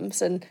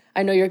bottoms. And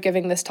I know you're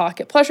giving this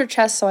talk at Pleasure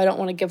Chest, so I don't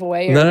want to give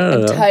away your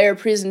entire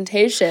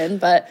presentation,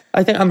 but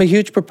I think I'm a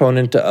huge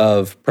proponent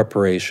of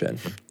preparation.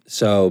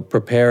 So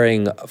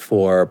preparing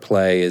for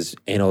play is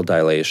anal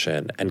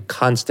dilation and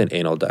constant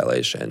anal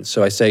dilation.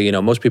 So I say,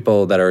 most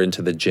people that are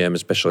into the gym,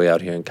 especially out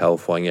here in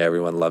California,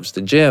 everyone loves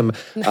the gym.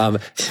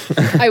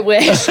 I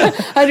wish.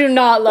 I do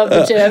not love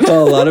the gym.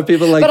 Well, a lot of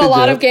people like the gym. But a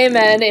lot of gay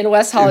men in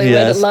West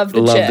Hollywood love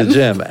the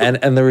gym.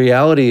 And the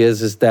reality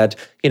is that,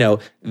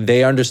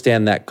 they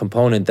understand that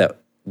component that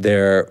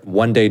they're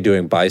one day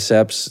doing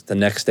biceps, the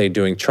next day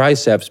doing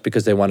triceps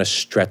because they want to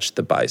stretch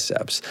the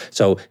biceps.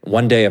 So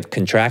one day of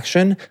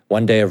contraction,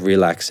 one day of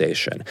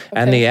relaxation. Okay.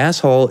 And the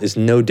asshole is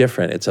no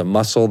different. It's a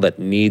muscle that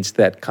needs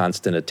that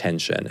constant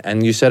attention.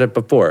 And you said it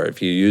before,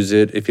 if you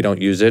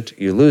don't use it,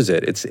 you lose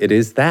it. It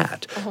is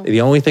that.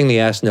 The only thing the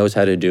ass knows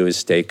how to do is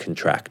stay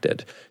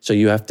contracted. So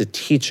you have to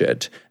teach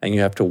it and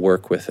you have to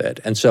work with it.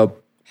 And so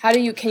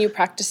can you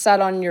practice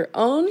that on your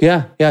own?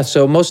 Yeah.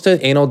 So most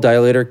of anal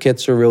dilator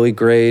kits are really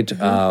great.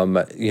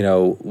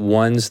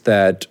 Ones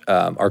that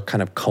are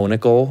kind of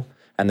conical,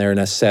 and they're in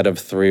a set of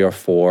 3 or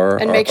 4.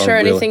 And make sure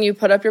anything you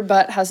put up your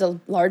butt has a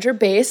larger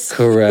base.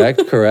 Correct.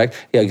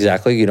 Yeah,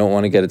 exactly. You don't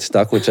want to get it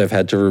stuck, which I've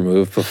had to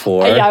remove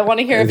before. Yeah, I want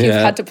to hear if you've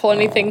had to pull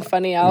anything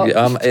funny out.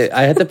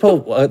 I had to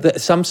pull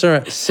some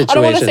sort of situations. I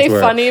don't want to say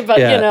funny, but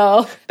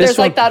there's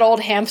like that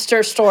old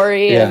hamster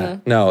story. Yeah.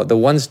 No, the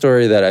one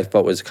story that I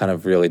thought was kind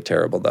of really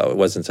terrible, though, it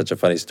wasn't such a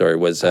funny story,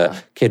 was a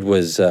kid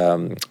was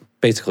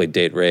basically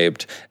date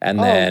raped, and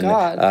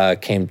then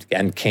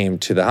came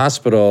to the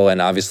hospital,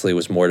 and obviously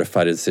was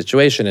mortified at the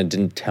situation and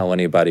didn't tell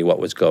anybody what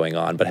was going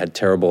on, but had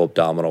terrible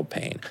abdominal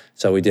pain.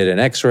 So we did an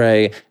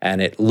X-ray,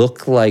 and it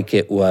looked like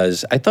I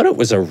thought it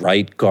was a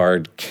right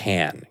guard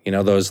can.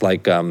 Those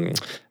like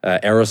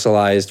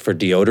aerosolized for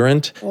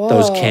deodorant. Whoa.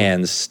 Those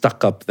cans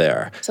stuck up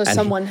there. So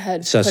someone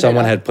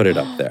had put it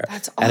up there.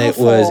 That's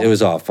awful. And it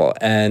was awful.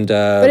 And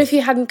but if he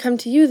hadn't come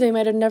to you, they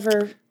might have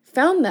never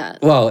found that.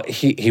 Well,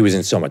 he was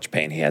in so much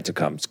pain, he had to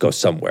go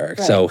somewhere.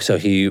 Right. So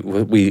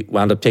we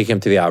wound up taking him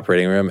to the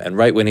operating room, and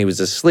right when he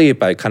was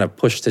asleep, I kind of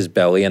pushed his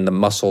belly, and the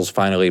muscles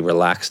finally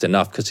relaxed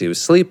enough because he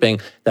was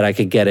sleeping that I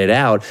could get it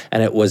out.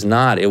 And it was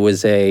not. It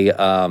was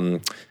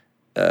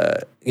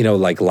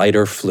like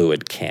lighter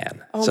fluid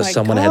can. Oh So my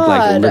someone God. had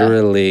like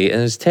literally,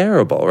 and it's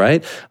terrible,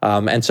 right?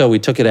 And so we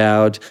took it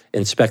out,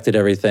 inspected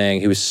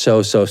everything. He was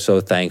so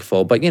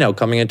thankful. But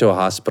coming into a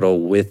hospital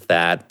with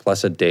that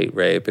plus a date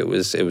rape, it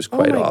was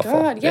quite awful.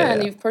 Oh my God, yeah.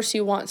 And of course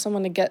you want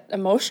someone to get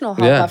emotional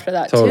help after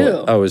that too.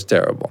 Oh, it was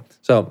terrible.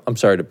 So I'm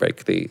sorry to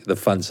break the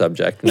fun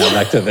subject. Now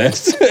back to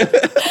this.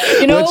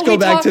 Let's go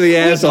back to the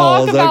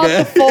assholes. We talk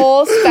about the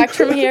full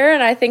spectrum here,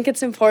 and I think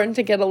it's important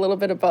to get a little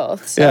bit of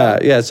both. So.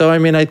 Yeah. So I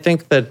mean, I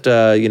think that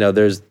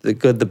there's the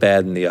good, the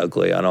bad, and the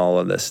ugly on all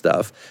of this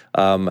stuff.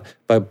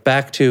 But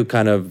back to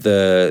kind of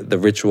the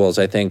rituals,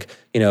 I think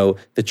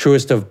the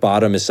truest of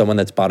bottom is someone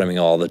that's bottoming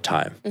all the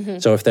time. Mm-hmm.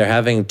 So if they're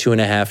having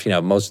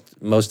 2.5,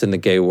 most in the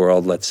gay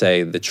world, let's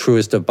say the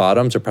truest of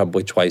bottoms are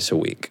probably twice a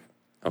week.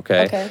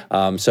 Okay.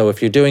 So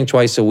if you're doing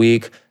twice a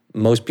week,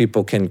 most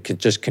people can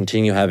just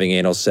continue having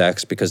anal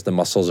sex because the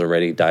muscles are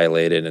already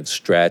dilated and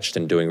stretched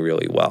and doing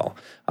really well.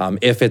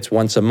 If it's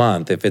once a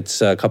month, if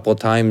it's a couple of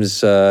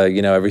times,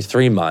 every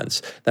 3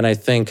 months, then I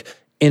think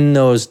in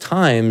those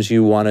times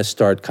you want to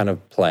start kind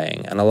of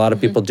playing. And a lot of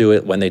people do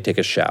it when they take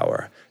a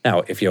shower.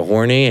 Now, if you're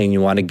horny and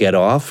you want to get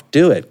off,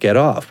 do it. Get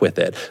off with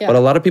it. Yeah. But a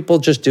lot of people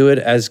just do it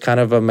as kind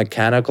of a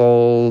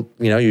mechanical,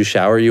 you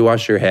shower, you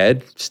wash your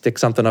head, stick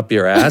something up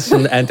your ass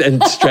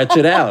and stretch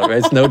it out, right?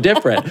 It's no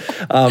different.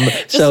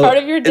 Just part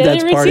of your daily routine.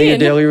 That's part of your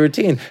daily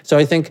routine. So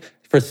I think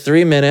for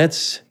 3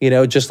 minutes,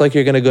 just like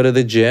you're going to go to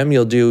the gym,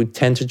 you'll do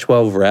 10 to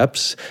 12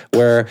 reps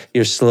where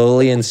you're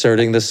slowly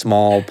inserting the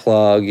small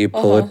plug, you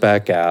pull it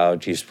back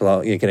out, you're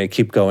going to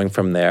keep going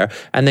from there.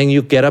 And then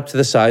you get up to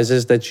the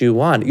sizes that you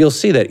want. You'll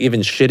see that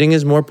even shitting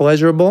is more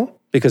pleasurable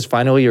because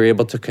finally you're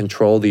able to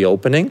control the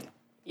opening.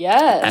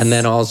 Yes. And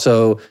then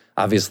also,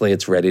 obviously,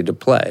 it's ready to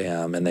play,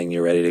 and then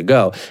you're ready to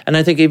go. And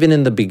I think even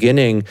in the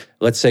beginning,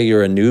 let's say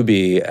you're a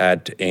newbie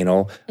at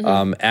anal,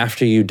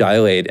 after you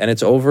dilate, and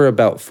it's over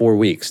about 4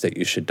 weeks that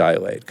you should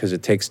dilate because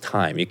it takes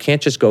time. You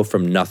can't just go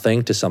from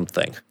nothing to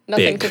something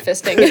Nothing big. to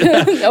fisting.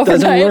 It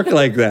doesn't work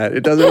like that.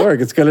 It doesn't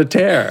work. It's going to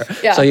tear.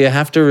 Yeah. So you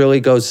have to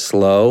really go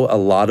slow, a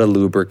lot of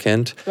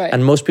lubricant. Right.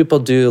 And most people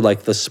do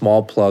like the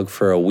small plug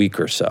for a week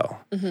or so.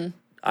 Mm-hmm.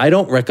 I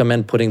don't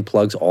recommend putting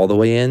plugs all the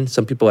way in.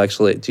 Some people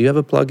actually, do you have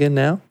a plug in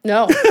now?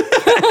 No.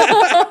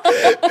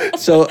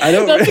 So I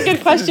don't. That's a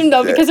good question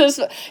though, because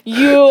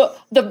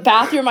the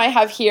bathroom I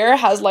have here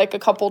has like a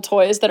couple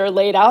toys that are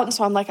laid out, and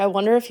so I'm like, I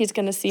wonder if he's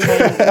going to see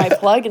my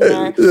plug in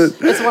there.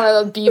 It's one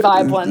of the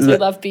B-Vibe ones. We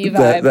love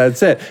B-Vibe.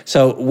 That's it.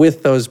 So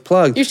with those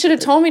plugs, you should have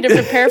told me to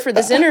prepare for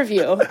this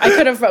interview.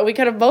 We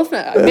could have both.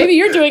 Maybe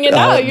you're doing it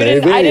now. I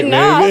didn't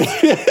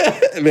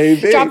ask.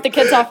 Maybe drop the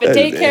kids off at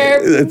daycare.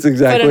 That's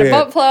exactly put in a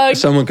butt plug.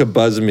 Someone could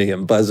buzz me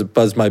and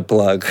buzz my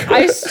plug.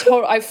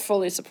 I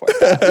fully support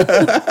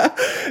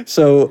that.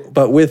 So,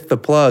 but with the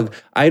plug,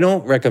 I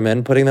don't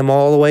recommend putting them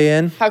all the way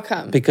in. How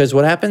come? Because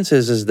what happens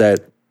is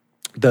that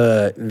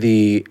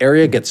the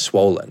area gets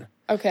swollen.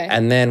 Okay.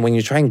 And then when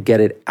you try and get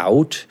it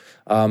out,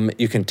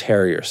 you can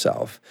tear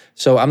yourself.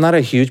 So I'm not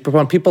a huge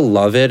proponent. People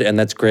love it, and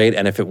that's great.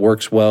 And if it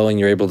works well and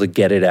you're able to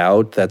get it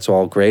out, that's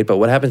all great. But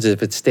what happens is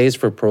if it stays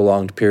for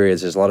prolonged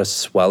periods, there's a lot of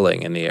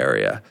swelling in the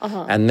area.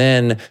 And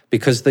then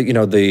because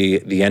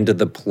the end of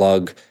the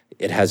plug,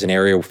 it has an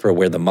area for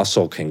where the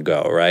muscle can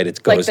go, right?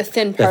 It goes like the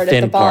thin part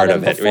at the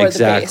bottom before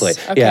exactly. the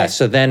base. Okay. Yeah.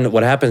 So then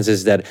what happens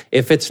is that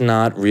if it's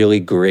not really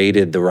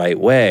graded the right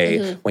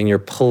way, when you're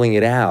pulling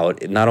it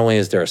out, not only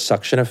is there a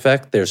suction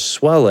effect, there's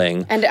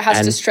swelling, and it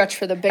has to stretch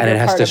for the bigger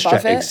part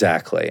above it.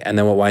 Exactly. And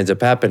then what winds up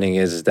happening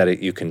is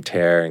that you can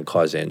tear and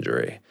cause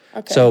injury.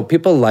 Okay. So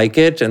people like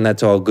it, and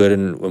that's all good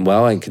and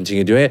well, and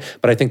continue doing it.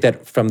 But I think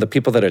that from the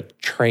people that are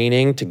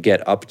training to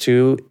get up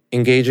to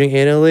engaging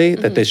anally,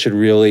 that they should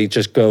really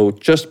just go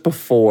just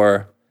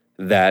before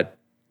that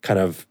kind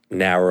of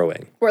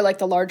narrowing. Where like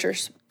the larger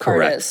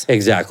part is.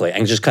 Exactly.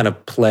 And just kind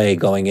of play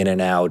going in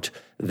and out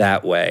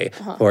that way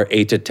for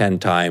 8 to 10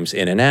 times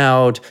in and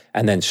out,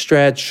 and then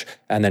stretch,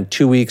 and then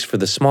 2 weeks for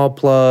the small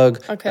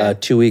plug,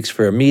 2 weeks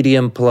for a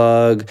medium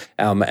plug,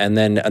 and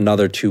then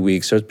another 2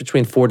 weeks. So it's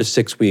between 4 to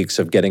 6 weeks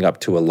of getting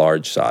up to a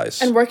large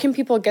size. And where can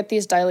people get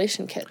these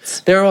dilation kits?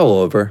 They're all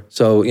over.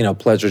 So,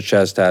 Pleasure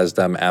Chest has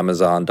them,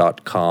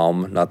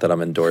 Amazon.com. Not that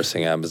I'm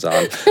endorsing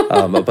Amazon,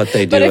 but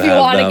they do but if you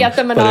have want them. to get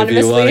them But anonymously.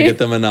 if you want to get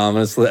them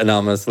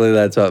anonymously,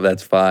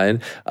 that's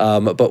fine.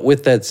 But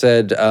with that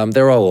said,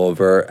 they're all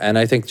over. And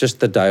I think just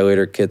the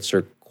dilator kits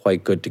are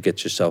quite good to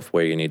get yourself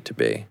where you need to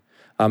be.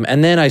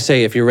 And then I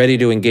say, if you're ready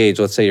to engage,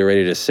 let's say you're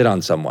ready to sit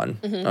on someone,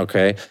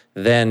 okay,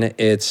 then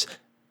it's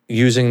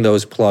using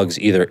those plugs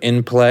either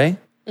in play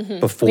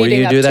before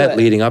you do that,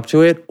 leading up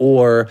to it,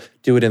 or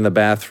do it in the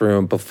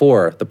bathroom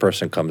before the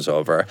person comes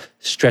over.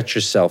 Stretch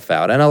yourself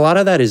out. And a lot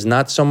of that is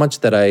not so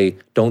much that I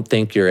don't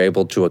think you're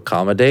able to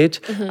accommodate.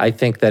 I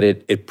think that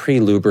it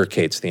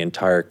pre-lubricates the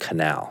entire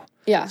canal.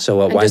 Yeah. So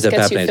what winds up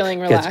happening? You feeling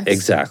relaxed.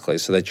 Exactly,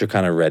 so that you're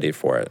kind of ready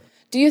for it.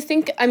 Do you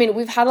think,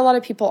 we've had a lot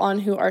of people on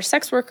who are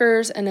sex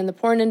workers and in the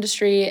porn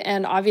industry,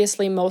 and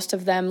obviously most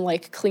of them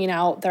like clean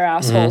out their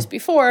assholes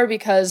before,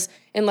 because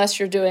unless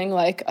you're doing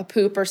like a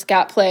poop or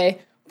scat play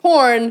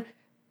porn,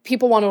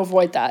 people want to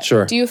avoid that.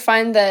 Sure. Do you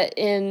find that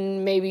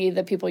in maybe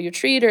the people you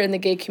treat or in the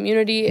gay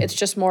community, it's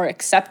just more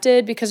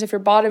accepted? Because if you're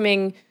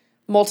bottoming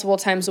multiple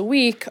times a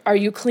week, are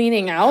you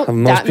cleaning out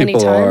that many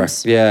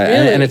times? Yeah,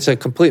 Really? and it's a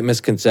complete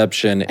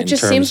misconception. It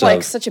just seems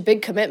like such a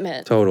big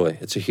commitment. Totally.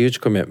 It's a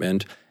huge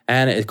commitment,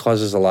 and it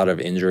causes a lot of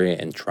injury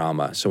and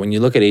trauma. So when you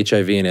look at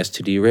HIV and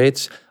STD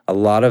rates, a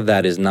lot of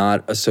that is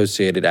not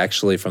associated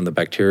actually from the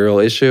bacterial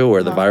issue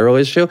or the viral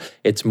issue.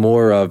 It's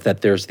more of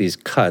that there's these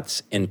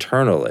cuts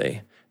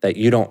internally that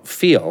you don't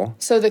feel.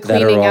 So the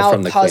cleaning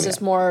out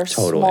causes more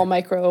small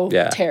micro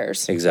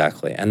tears.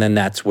 Exactly. And then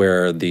that's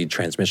where the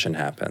transmission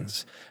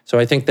happens. So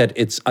I think that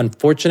it's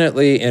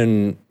unfortunately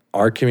in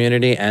our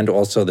community and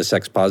also the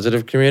sex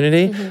positive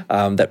community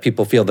that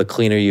people feel the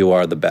cleaner you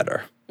are, the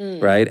better.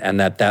 Right? And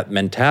that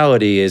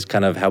mentality is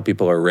kind of how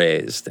people are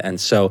raised. And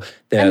so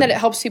and that it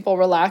helps people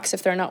relax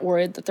if they're not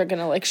worried that they're going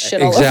to like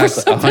shit all over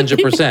somebody.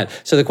 100%.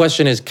 So the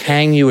question is,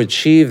 can you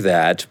achieve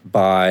that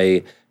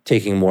by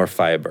taking more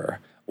fiber?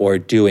 Or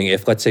doing,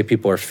 if let's say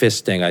people are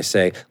fisting, I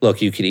say,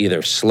 look, you could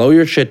either slow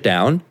your shit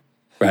down,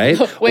 right?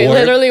 Wait,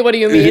 literally, what do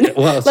you mean?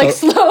 Well, like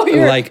slow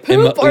your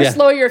poop or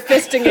slow your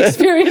fisting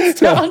experience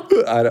down?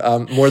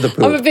 More the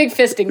poop. I'm a big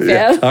fisting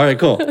fan. Yeah. All right,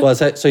 cool. Well,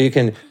 so you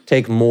can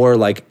take more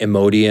like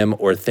Imodium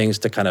or things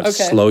to kind of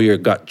slow your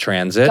gut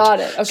transit.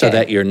 Got it. Okay. So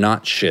that you're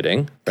not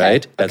shitting,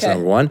 right? That's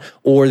number one.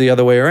 Or the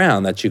other way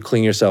around, that you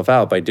clean yourself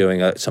out by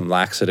doing some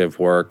laxative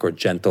work or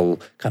gentle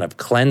kind of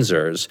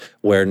cleansers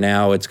where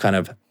now it's kind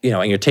of,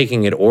 and you're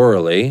taking it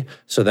orally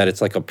so that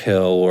it's like a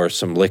pill or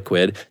some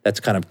liquid that's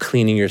kind of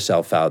cleaning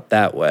yourself out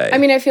that way. I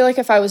mean, I feel like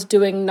if I was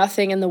doing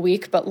nothing in the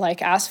week but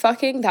like ass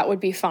fucking, that would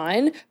be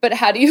fine. But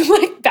how do you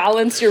like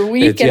balance your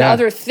week and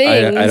other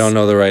things? I don't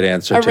know the right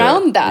answer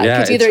around that. Yeah,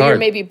 because either you're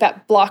maybe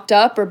blocked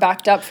up or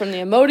backed up from the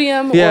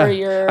Imodium or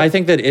you're... I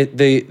think that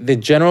the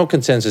general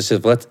consensus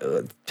is let's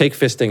take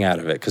fisting out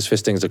of it because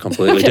fisting is a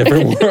completely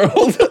different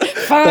world.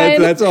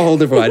 Fine. That's a whole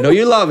different. I know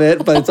you love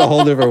it, but it's a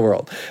whole different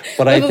world.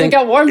 But I think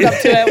got warmed up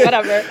to it.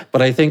 Whatever.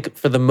 But I think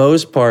for the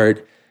most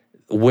part,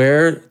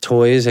 where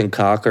toys and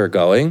cock are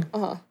going,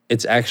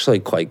 it's actually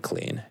quite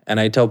clean. And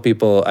I tell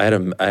people, I had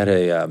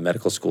a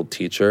medical school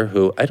teacher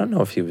who I don't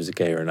know if he was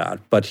gay or not,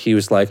 but he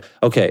was like,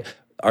 okay,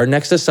 our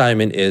next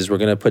assignment is we're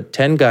going to put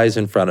 10 guys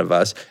in front of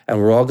us, and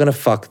we're all going to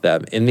fuck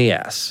them in the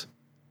ass.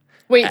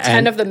 Wait,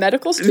 10 of the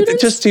medical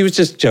students? He was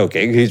just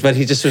joking, but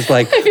he just was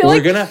like,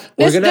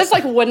 this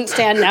like wouldn't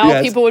stand now.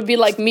 Yes. People would be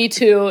like, me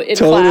too in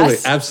totally,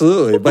 class.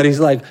 Absolutely. But he's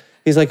like,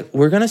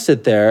 we're going to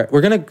sit there, we're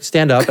going to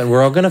stand up, and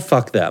we're all going to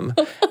fuck them.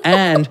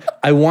 And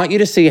I want you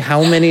to see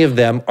how many of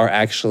them are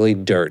actually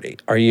dirty.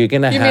 Are you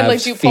going to have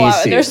like, do you pull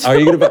out feces? Are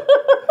you going to...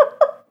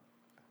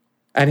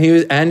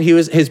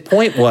 His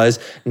point was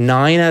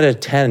 9 out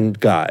of 10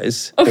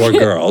 guys or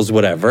girls,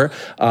 whatever,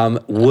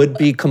 would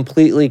be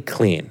completely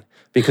clean.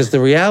 Because the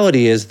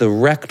reality is the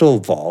rectal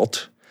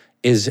vault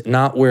is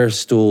not where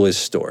stool is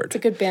stored. It's a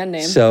good band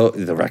name. So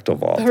the rectal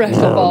vault. The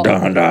rectal vault.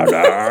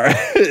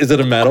 Is it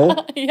a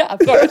metal? Yeah, of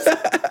course.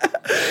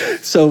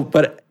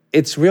 But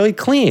it's really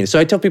clean. So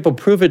I tell people,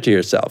 prove it to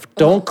yourself.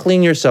 Don't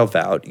clean yourself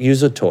out.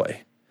 Use a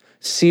toy.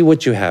 See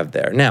what you have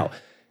there. Now,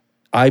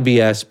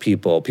 IBS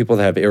people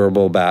that have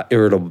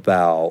irritable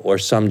bowel or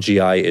some GI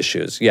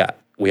issues,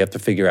 we have to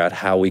figure out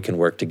how we can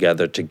work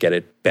together to get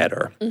it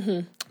better.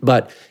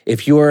 But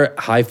if you're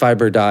high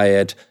fiber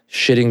diet,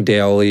 shitting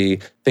daily,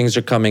 things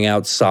are coming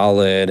out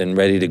solid and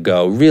ready to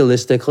go,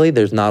 realistically,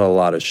 there's not a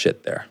lot of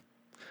shit there.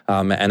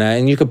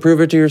 And you can prove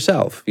it to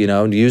yourself,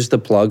 use the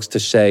plugs to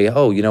say,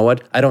 oh, you know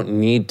what? I don't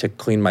need to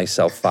clean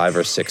myself 5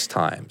 or 6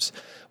 times.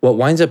 What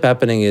winds up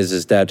happening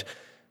is that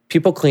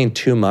people clean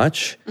too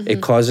much.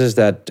 It causes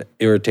that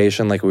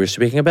irritation like we were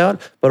speaking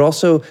about, but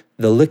also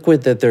the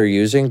liquid that they're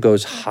using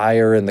goes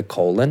higher in the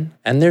colon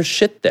and there's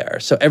shit there.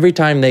 So every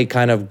time they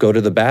kind of go to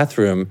the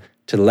bathroom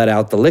to let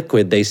out the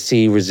liquid, they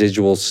see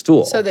residual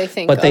stool. So they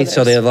think,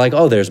 so they're like,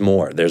 oh, there's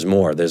more.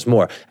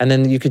 And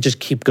then you could just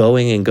keep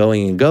going and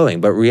going and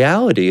going. But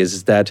reality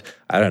is that,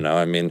 I don't know,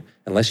 I mean,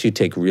 unless you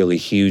take really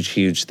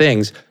huge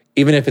things,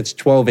 even if it's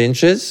 12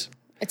 inches,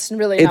 it's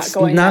really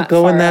not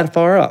going that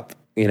far up.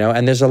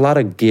 And there's a lot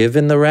of give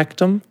in the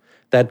rectum.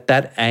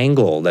 That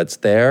angle that's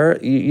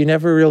there, you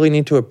never really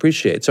need to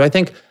appreciate. So I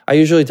think I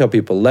usually tell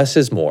people less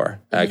is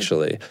more,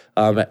 actually.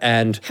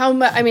 And how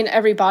much? I mean,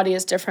 every body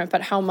is different,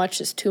 but how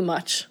much is too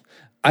much?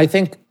 I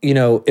think,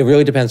 it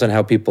really depends on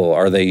how people,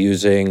 are they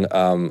using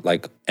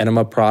like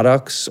enema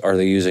products? Are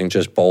they using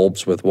just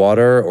bulbs with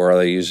water or are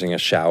they using a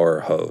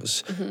shower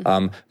hose?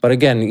 But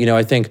again,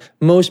 I think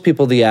most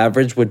people, the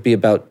average would be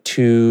about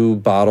 2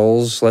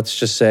 bottles, let's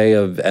just say,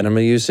 of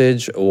enema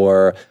usage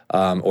or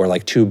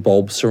like 2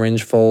 bulb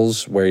syringe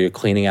fulls where you're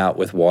cleaning out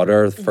with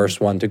water. The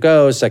first one to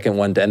go, second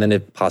one to, and then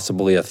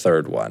possibly a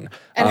third one.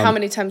 And how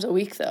many times a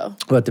week though?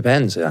 Well, it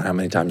depends on how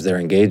many times they're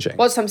engaging.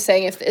 Well, so I'm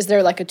saying, is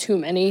there like a too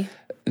many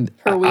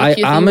per week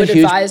you would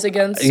advise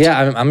against?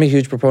 Yeah, I'm a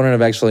huge proponent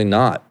of actually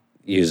not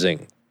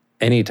using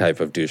any type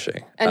of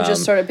douching. And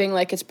just sort of being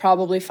like, it's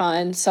probably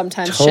fine.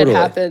 Sometimes shit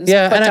happens.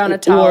 Yeah, put down a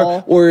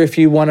towel. Or if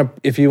you want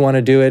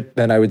to do it,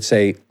 then I would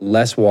say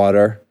less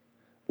water,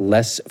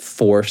 less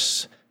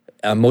force.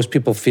 Most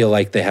people feel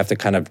like they have to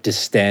kind of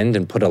distend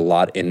and put a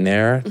lot in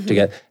there to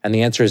get, and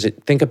the answer is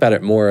think about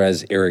it more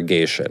as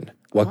irrigation.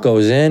 What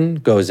goes in,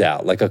 goes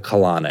out, like a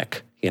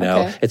colonic.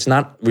 It's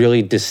not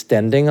really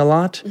distending a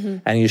lot,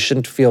 and you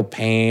shouldn't feel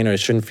pain or you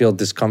shouldn't feel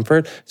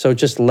discomfort. So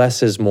just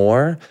less is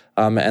more.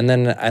 And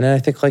then I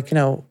think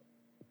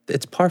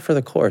it's par for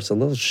the course. A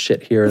little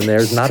shit here and there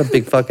is not a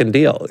big fucking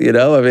deal.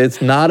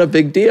 It's not a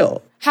big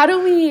deal. How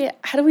do we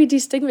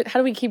destigmatize? How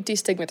do we keep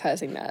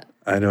destigmatizing that?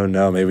 I don't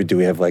know. Maybe do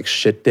we have like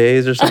shit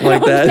days or something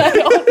like that? I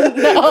don't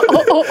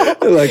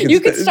know.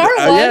 You could start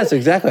one. Yes,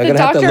 exactly. The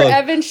Dr.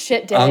 Evan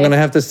shit day. I'm going to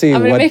have to see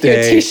I'm gonna what make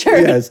day. You a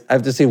t-shirt. Yes, I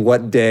have to see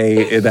what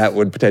day that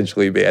would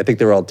potentially be. I think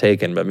they're all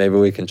taken, but maybe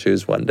we can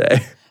choose one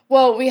day.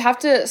 Well, we have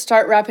to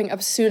start wrapping up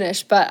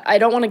soonish, but I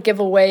don't want to give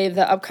away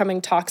the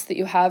upcoming talks that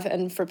you have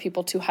and for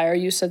people to hire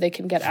you so they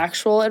can get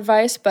actual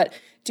advice. But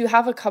do you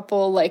have a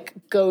couple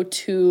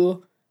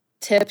go-to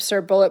tips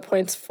or bullet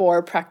points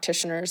for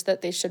practitioners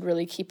that they should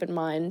really keep in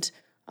mind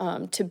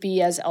to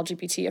be as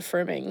LGBT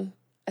affirming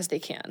as they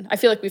can? I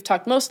feel like we've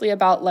talked mostly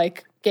about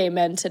gay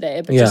men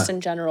today, but just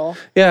in general.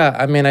 Yeah,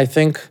 I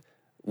think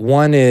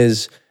one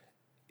is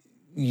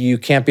you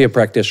can't be a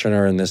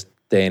practitioner in this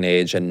day and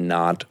age and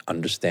not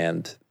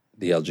understand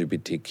the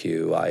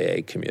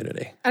LGBTQIA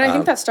community. And I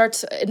think that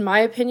starts, in my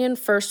opinion,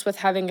 first with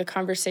having a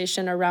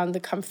conversation around the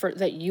comfort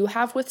that you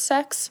have with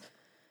sex.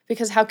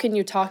 Because how can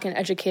you talk and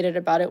educated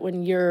about it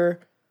when you're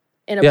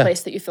in a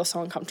place that you feel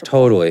so uncomfortable?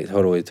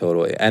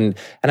 Totally. And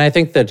I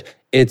think that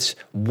it's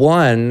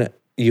one,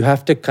 you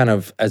have to kind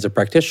of, as a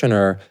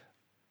practitioner,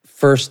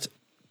 first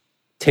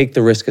take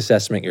the risk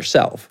assessment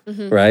yourself,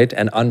 right?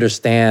 And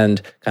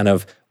understand kind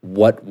of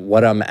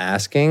what I'm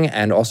asking,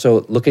 and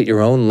also look at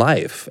your own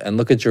life and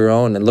look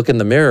in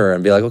the mirror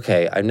and be like,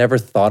 okay, I've never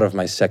thought of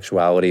my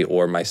sexuality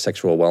or my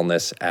sexual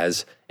wellness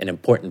as an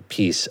important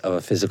piece of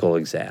a physical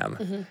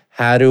exam.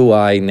 How do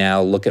I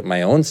now look at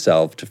my own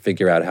self to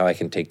figure out how I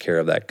can take care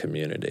of that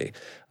community?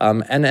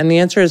 And the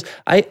answer is,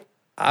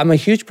 I'm a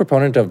huge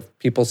proponent of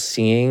people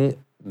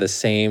seeing the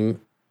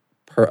same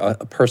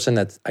a person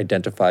that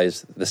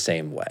identifies the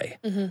same way.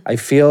 I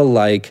feel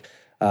like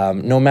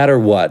no matter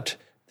what,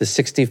 the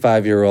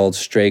 65-year-old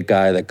straight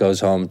guy that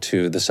goes home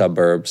to the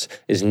suburbs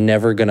is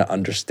never going to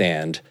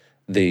understand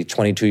the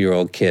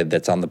 22-year-old kid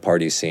that's on the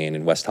party scene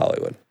in West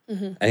Hollywood.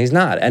 And he's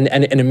not. And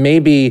it may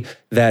be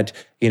that,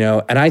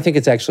 and I think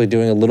it's actually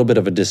doing a little bit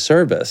of a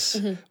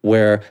disservice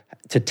where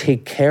to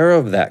take care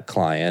of that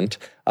client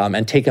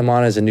and take him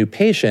on as a new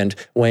patient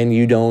when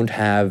you don't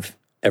have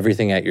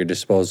everything at your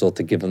disposal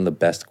to give them the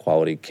best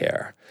quality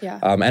care.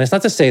 And it's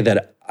not to say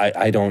that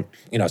I don't,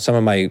 some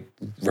of my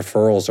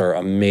referrals are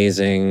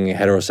amazing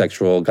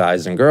heterosexual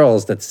guys and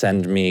girls that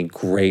send me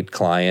great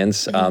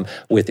clients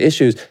with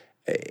issues.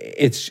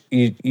 It's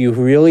you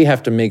really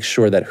have to make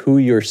sure that who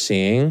you're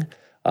seeing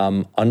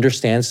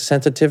understands the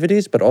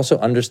sensitivities, but also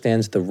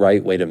understands the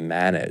right way to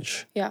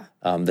manage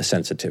the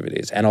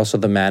sensitivities, and also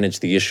to manage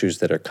the issues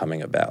that are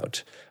coming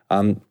about.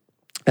 And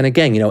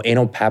again,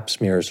 anal pap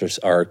smears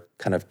are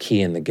kind of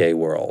key in the gay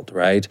world,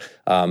 right?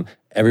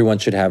 Everyone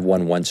should have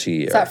one once a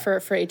year. Is that for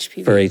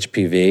HPV? For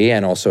HPV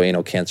and also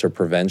anal cancer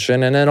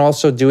prevention. And then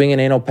also doing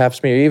an anal pap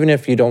smear, even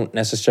if you don't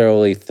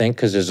necessarily think,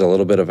 because there's a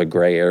little bit of a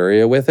gray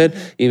area with it,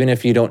 even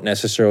if you don't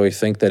necessarily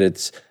think that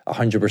it's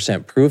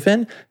 100%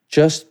 proven,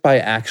 just by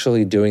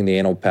actually doing the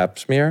anal pap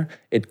smear,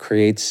 it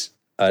creates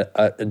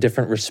a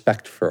different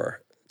respect for.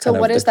 So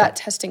what is that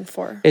testing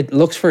for? It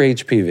looks for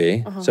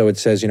HPV. So it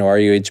says, are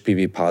you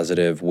HPV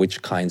positive?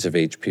 Which kinds of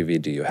HPV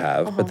do you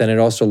have? But then it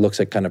also looks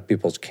at kind of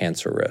people's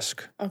cancer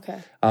risk. Okay.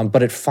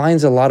 But it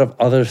finds a lot of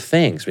other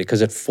things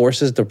because it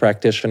forces the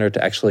practitioner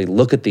to actually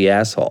look at the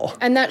asshole.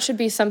 And that should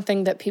be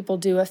something that people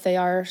do if they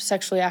are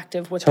sexually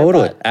active with their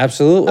butt. Of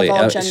Absolutely.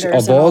 all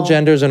genders. Of all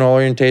genders and all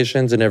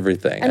orientations and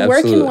everything. And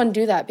where can one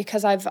do that?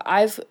 Because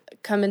I've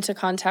come into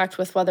contact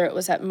with, whether it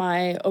was at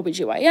my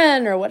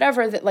OBGYN or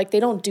whatever, that they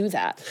don't do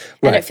that.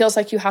 And it feels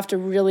like you have to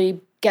really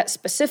get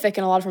specific,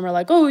 and a lot of them are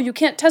like, oh, you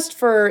can't test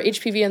for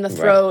HPV in the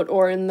throat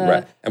or in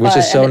the and which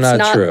is so and it's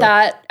not true.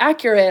 That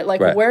accurate.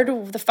 Where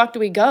the fuck do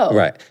we go?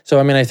 Right. So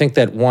I think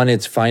that one,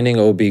 it's finding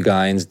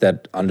OB-GYNs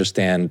that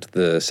understand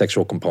the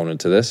sexual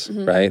component to this,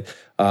 right?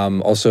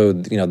 Also,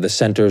 the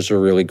centers are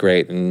really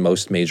great in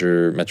most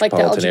major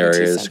metropolitan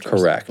areas. Centers.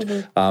 Correct.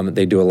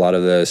 They do a lot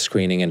of the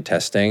screening and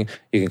testing.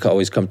 You can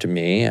always come to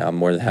me. I'm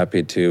more than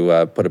happy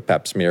to put a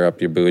pap smear up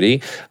your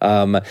booty.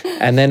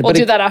 And then we'll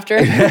do that after.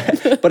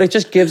 But it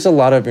just gives a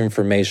lot of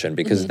information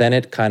because then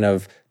it kind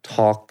of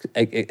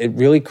it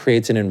really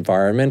creates an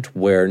environment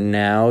where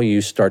now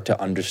you start to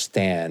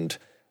understand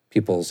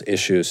people's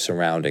issues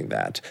surrounding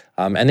that.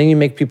 And then you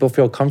make people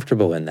feel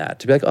comfortable in that.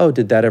 To be like, oh,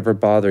 did that ever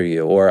bother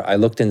you? Or I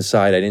looked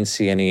inside, I didn't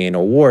see any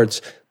anal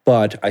warts,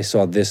 but I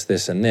saw this,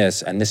 and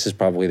this is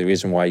probably the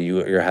reason why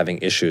you're having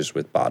issues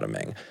with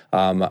bottoming.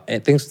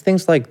 And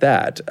things like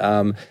that.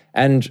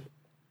 And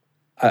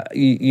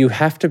we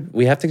have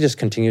to just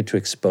continue to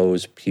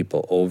expose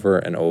people over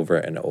and over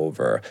and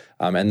over.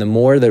 And the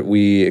more that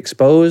we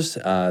expose,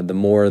 the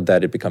more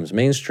that it becomes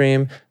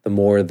mainstream, the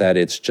more that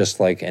it's just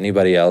like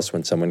anybody else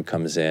when someone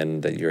comes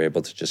in, that you're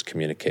able to just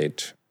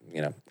communicate,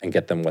 and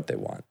get them what they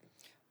want.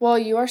 Well,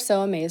 you are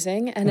so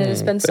amazing, and it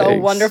has been so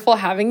wonderful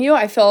having you.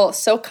 I feel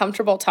so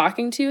comfortable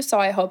talking to you, so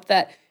I hope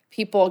that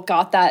people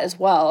got that as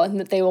well and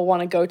that they will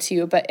want to go to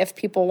you. But if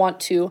people want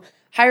to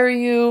hire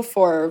you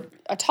for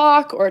a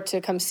talk or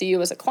to come see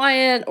you as a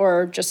client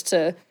or just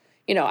to,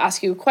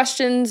 ask you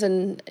questions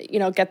and,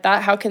 get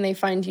that, how can they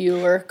find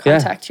you or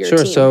contact your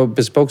team? So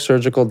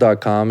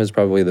bespokesurgical.com is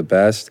probably the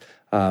best.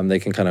 They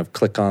can kind of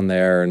click on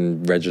there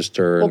and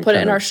register. We'll put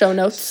it in our show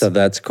notes. So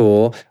that's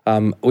cool.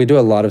 We do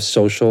a lot of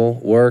social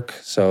work.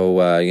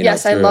 So,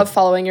 yes, I love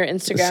following your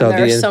Instagram. So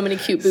there are so many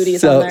cute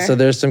booties on there. So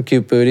there's some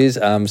cute booties.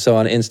 So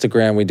on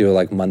Instagram, we do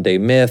like Monday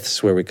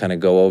Myths, where we kind of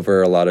go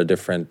over a lot of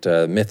different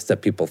myths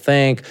that people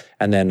think.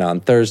 And then on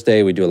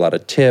Thursday, we do a lot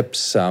of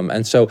tips.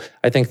 And so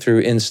I think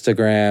through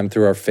Instagram,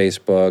 through our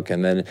Facebook,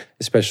 and then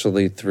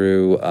especially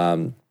through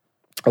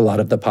a lot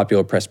of the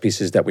popular press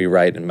pieces that we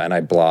write, and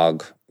I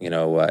blog,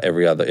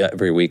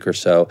 every week or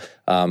so.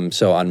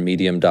 So on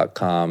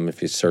medium.com, if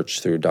you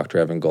search through Dr.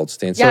 Evan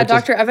Goldstein. Yeah,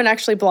 Dr. Evan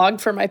actually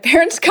blogged for my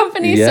parents'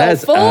 company,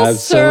 yes, so full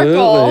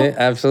circle.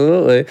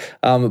 Absolutely.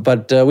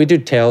 But we do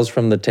Tales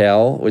from the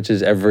Tail, which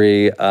is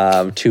every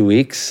 2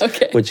 weeks,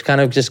 which kind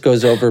of just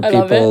goes over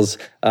people's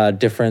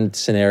different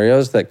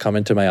scenarios that come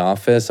into my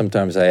office.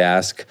 Sometimes I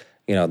ask,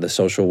 the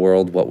social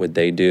world, what would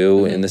they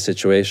do in the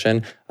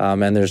situation?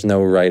 And there's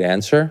no right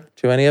answer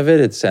to any of it.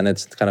 It's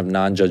kind of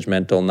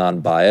non-judgmental,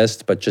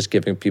 non-biased, but just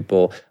giving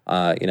people,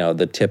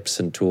 the tips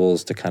and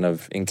tools to kind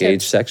of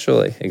engage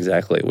sexually.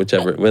 Exactly,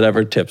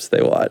 whatever tips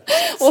they want.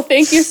 Well,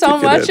 thank you so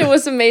much. It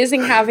was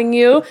amazing having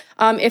you.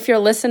 If you're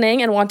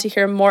listening and want to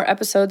hear more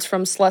episodes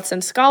from Sluts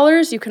and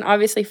Scholars, you can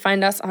obviously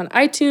find us on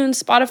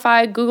iTunes,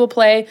 Spotify, Google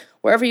Play,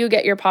 wherever you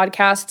get your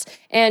podcasts.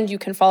 And you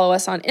can follow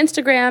us on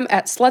Instagram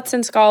at Sluts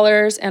and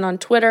Scholars and on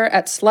Twitter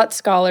at Slut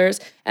Scholars.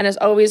 And as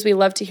always, we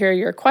love to hear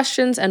your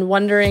questions and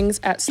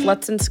wonderings at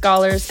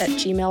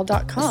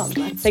slutsandscholars@gmail.com.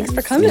 Thanks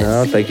for coming.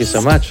 No, thank you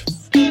so much.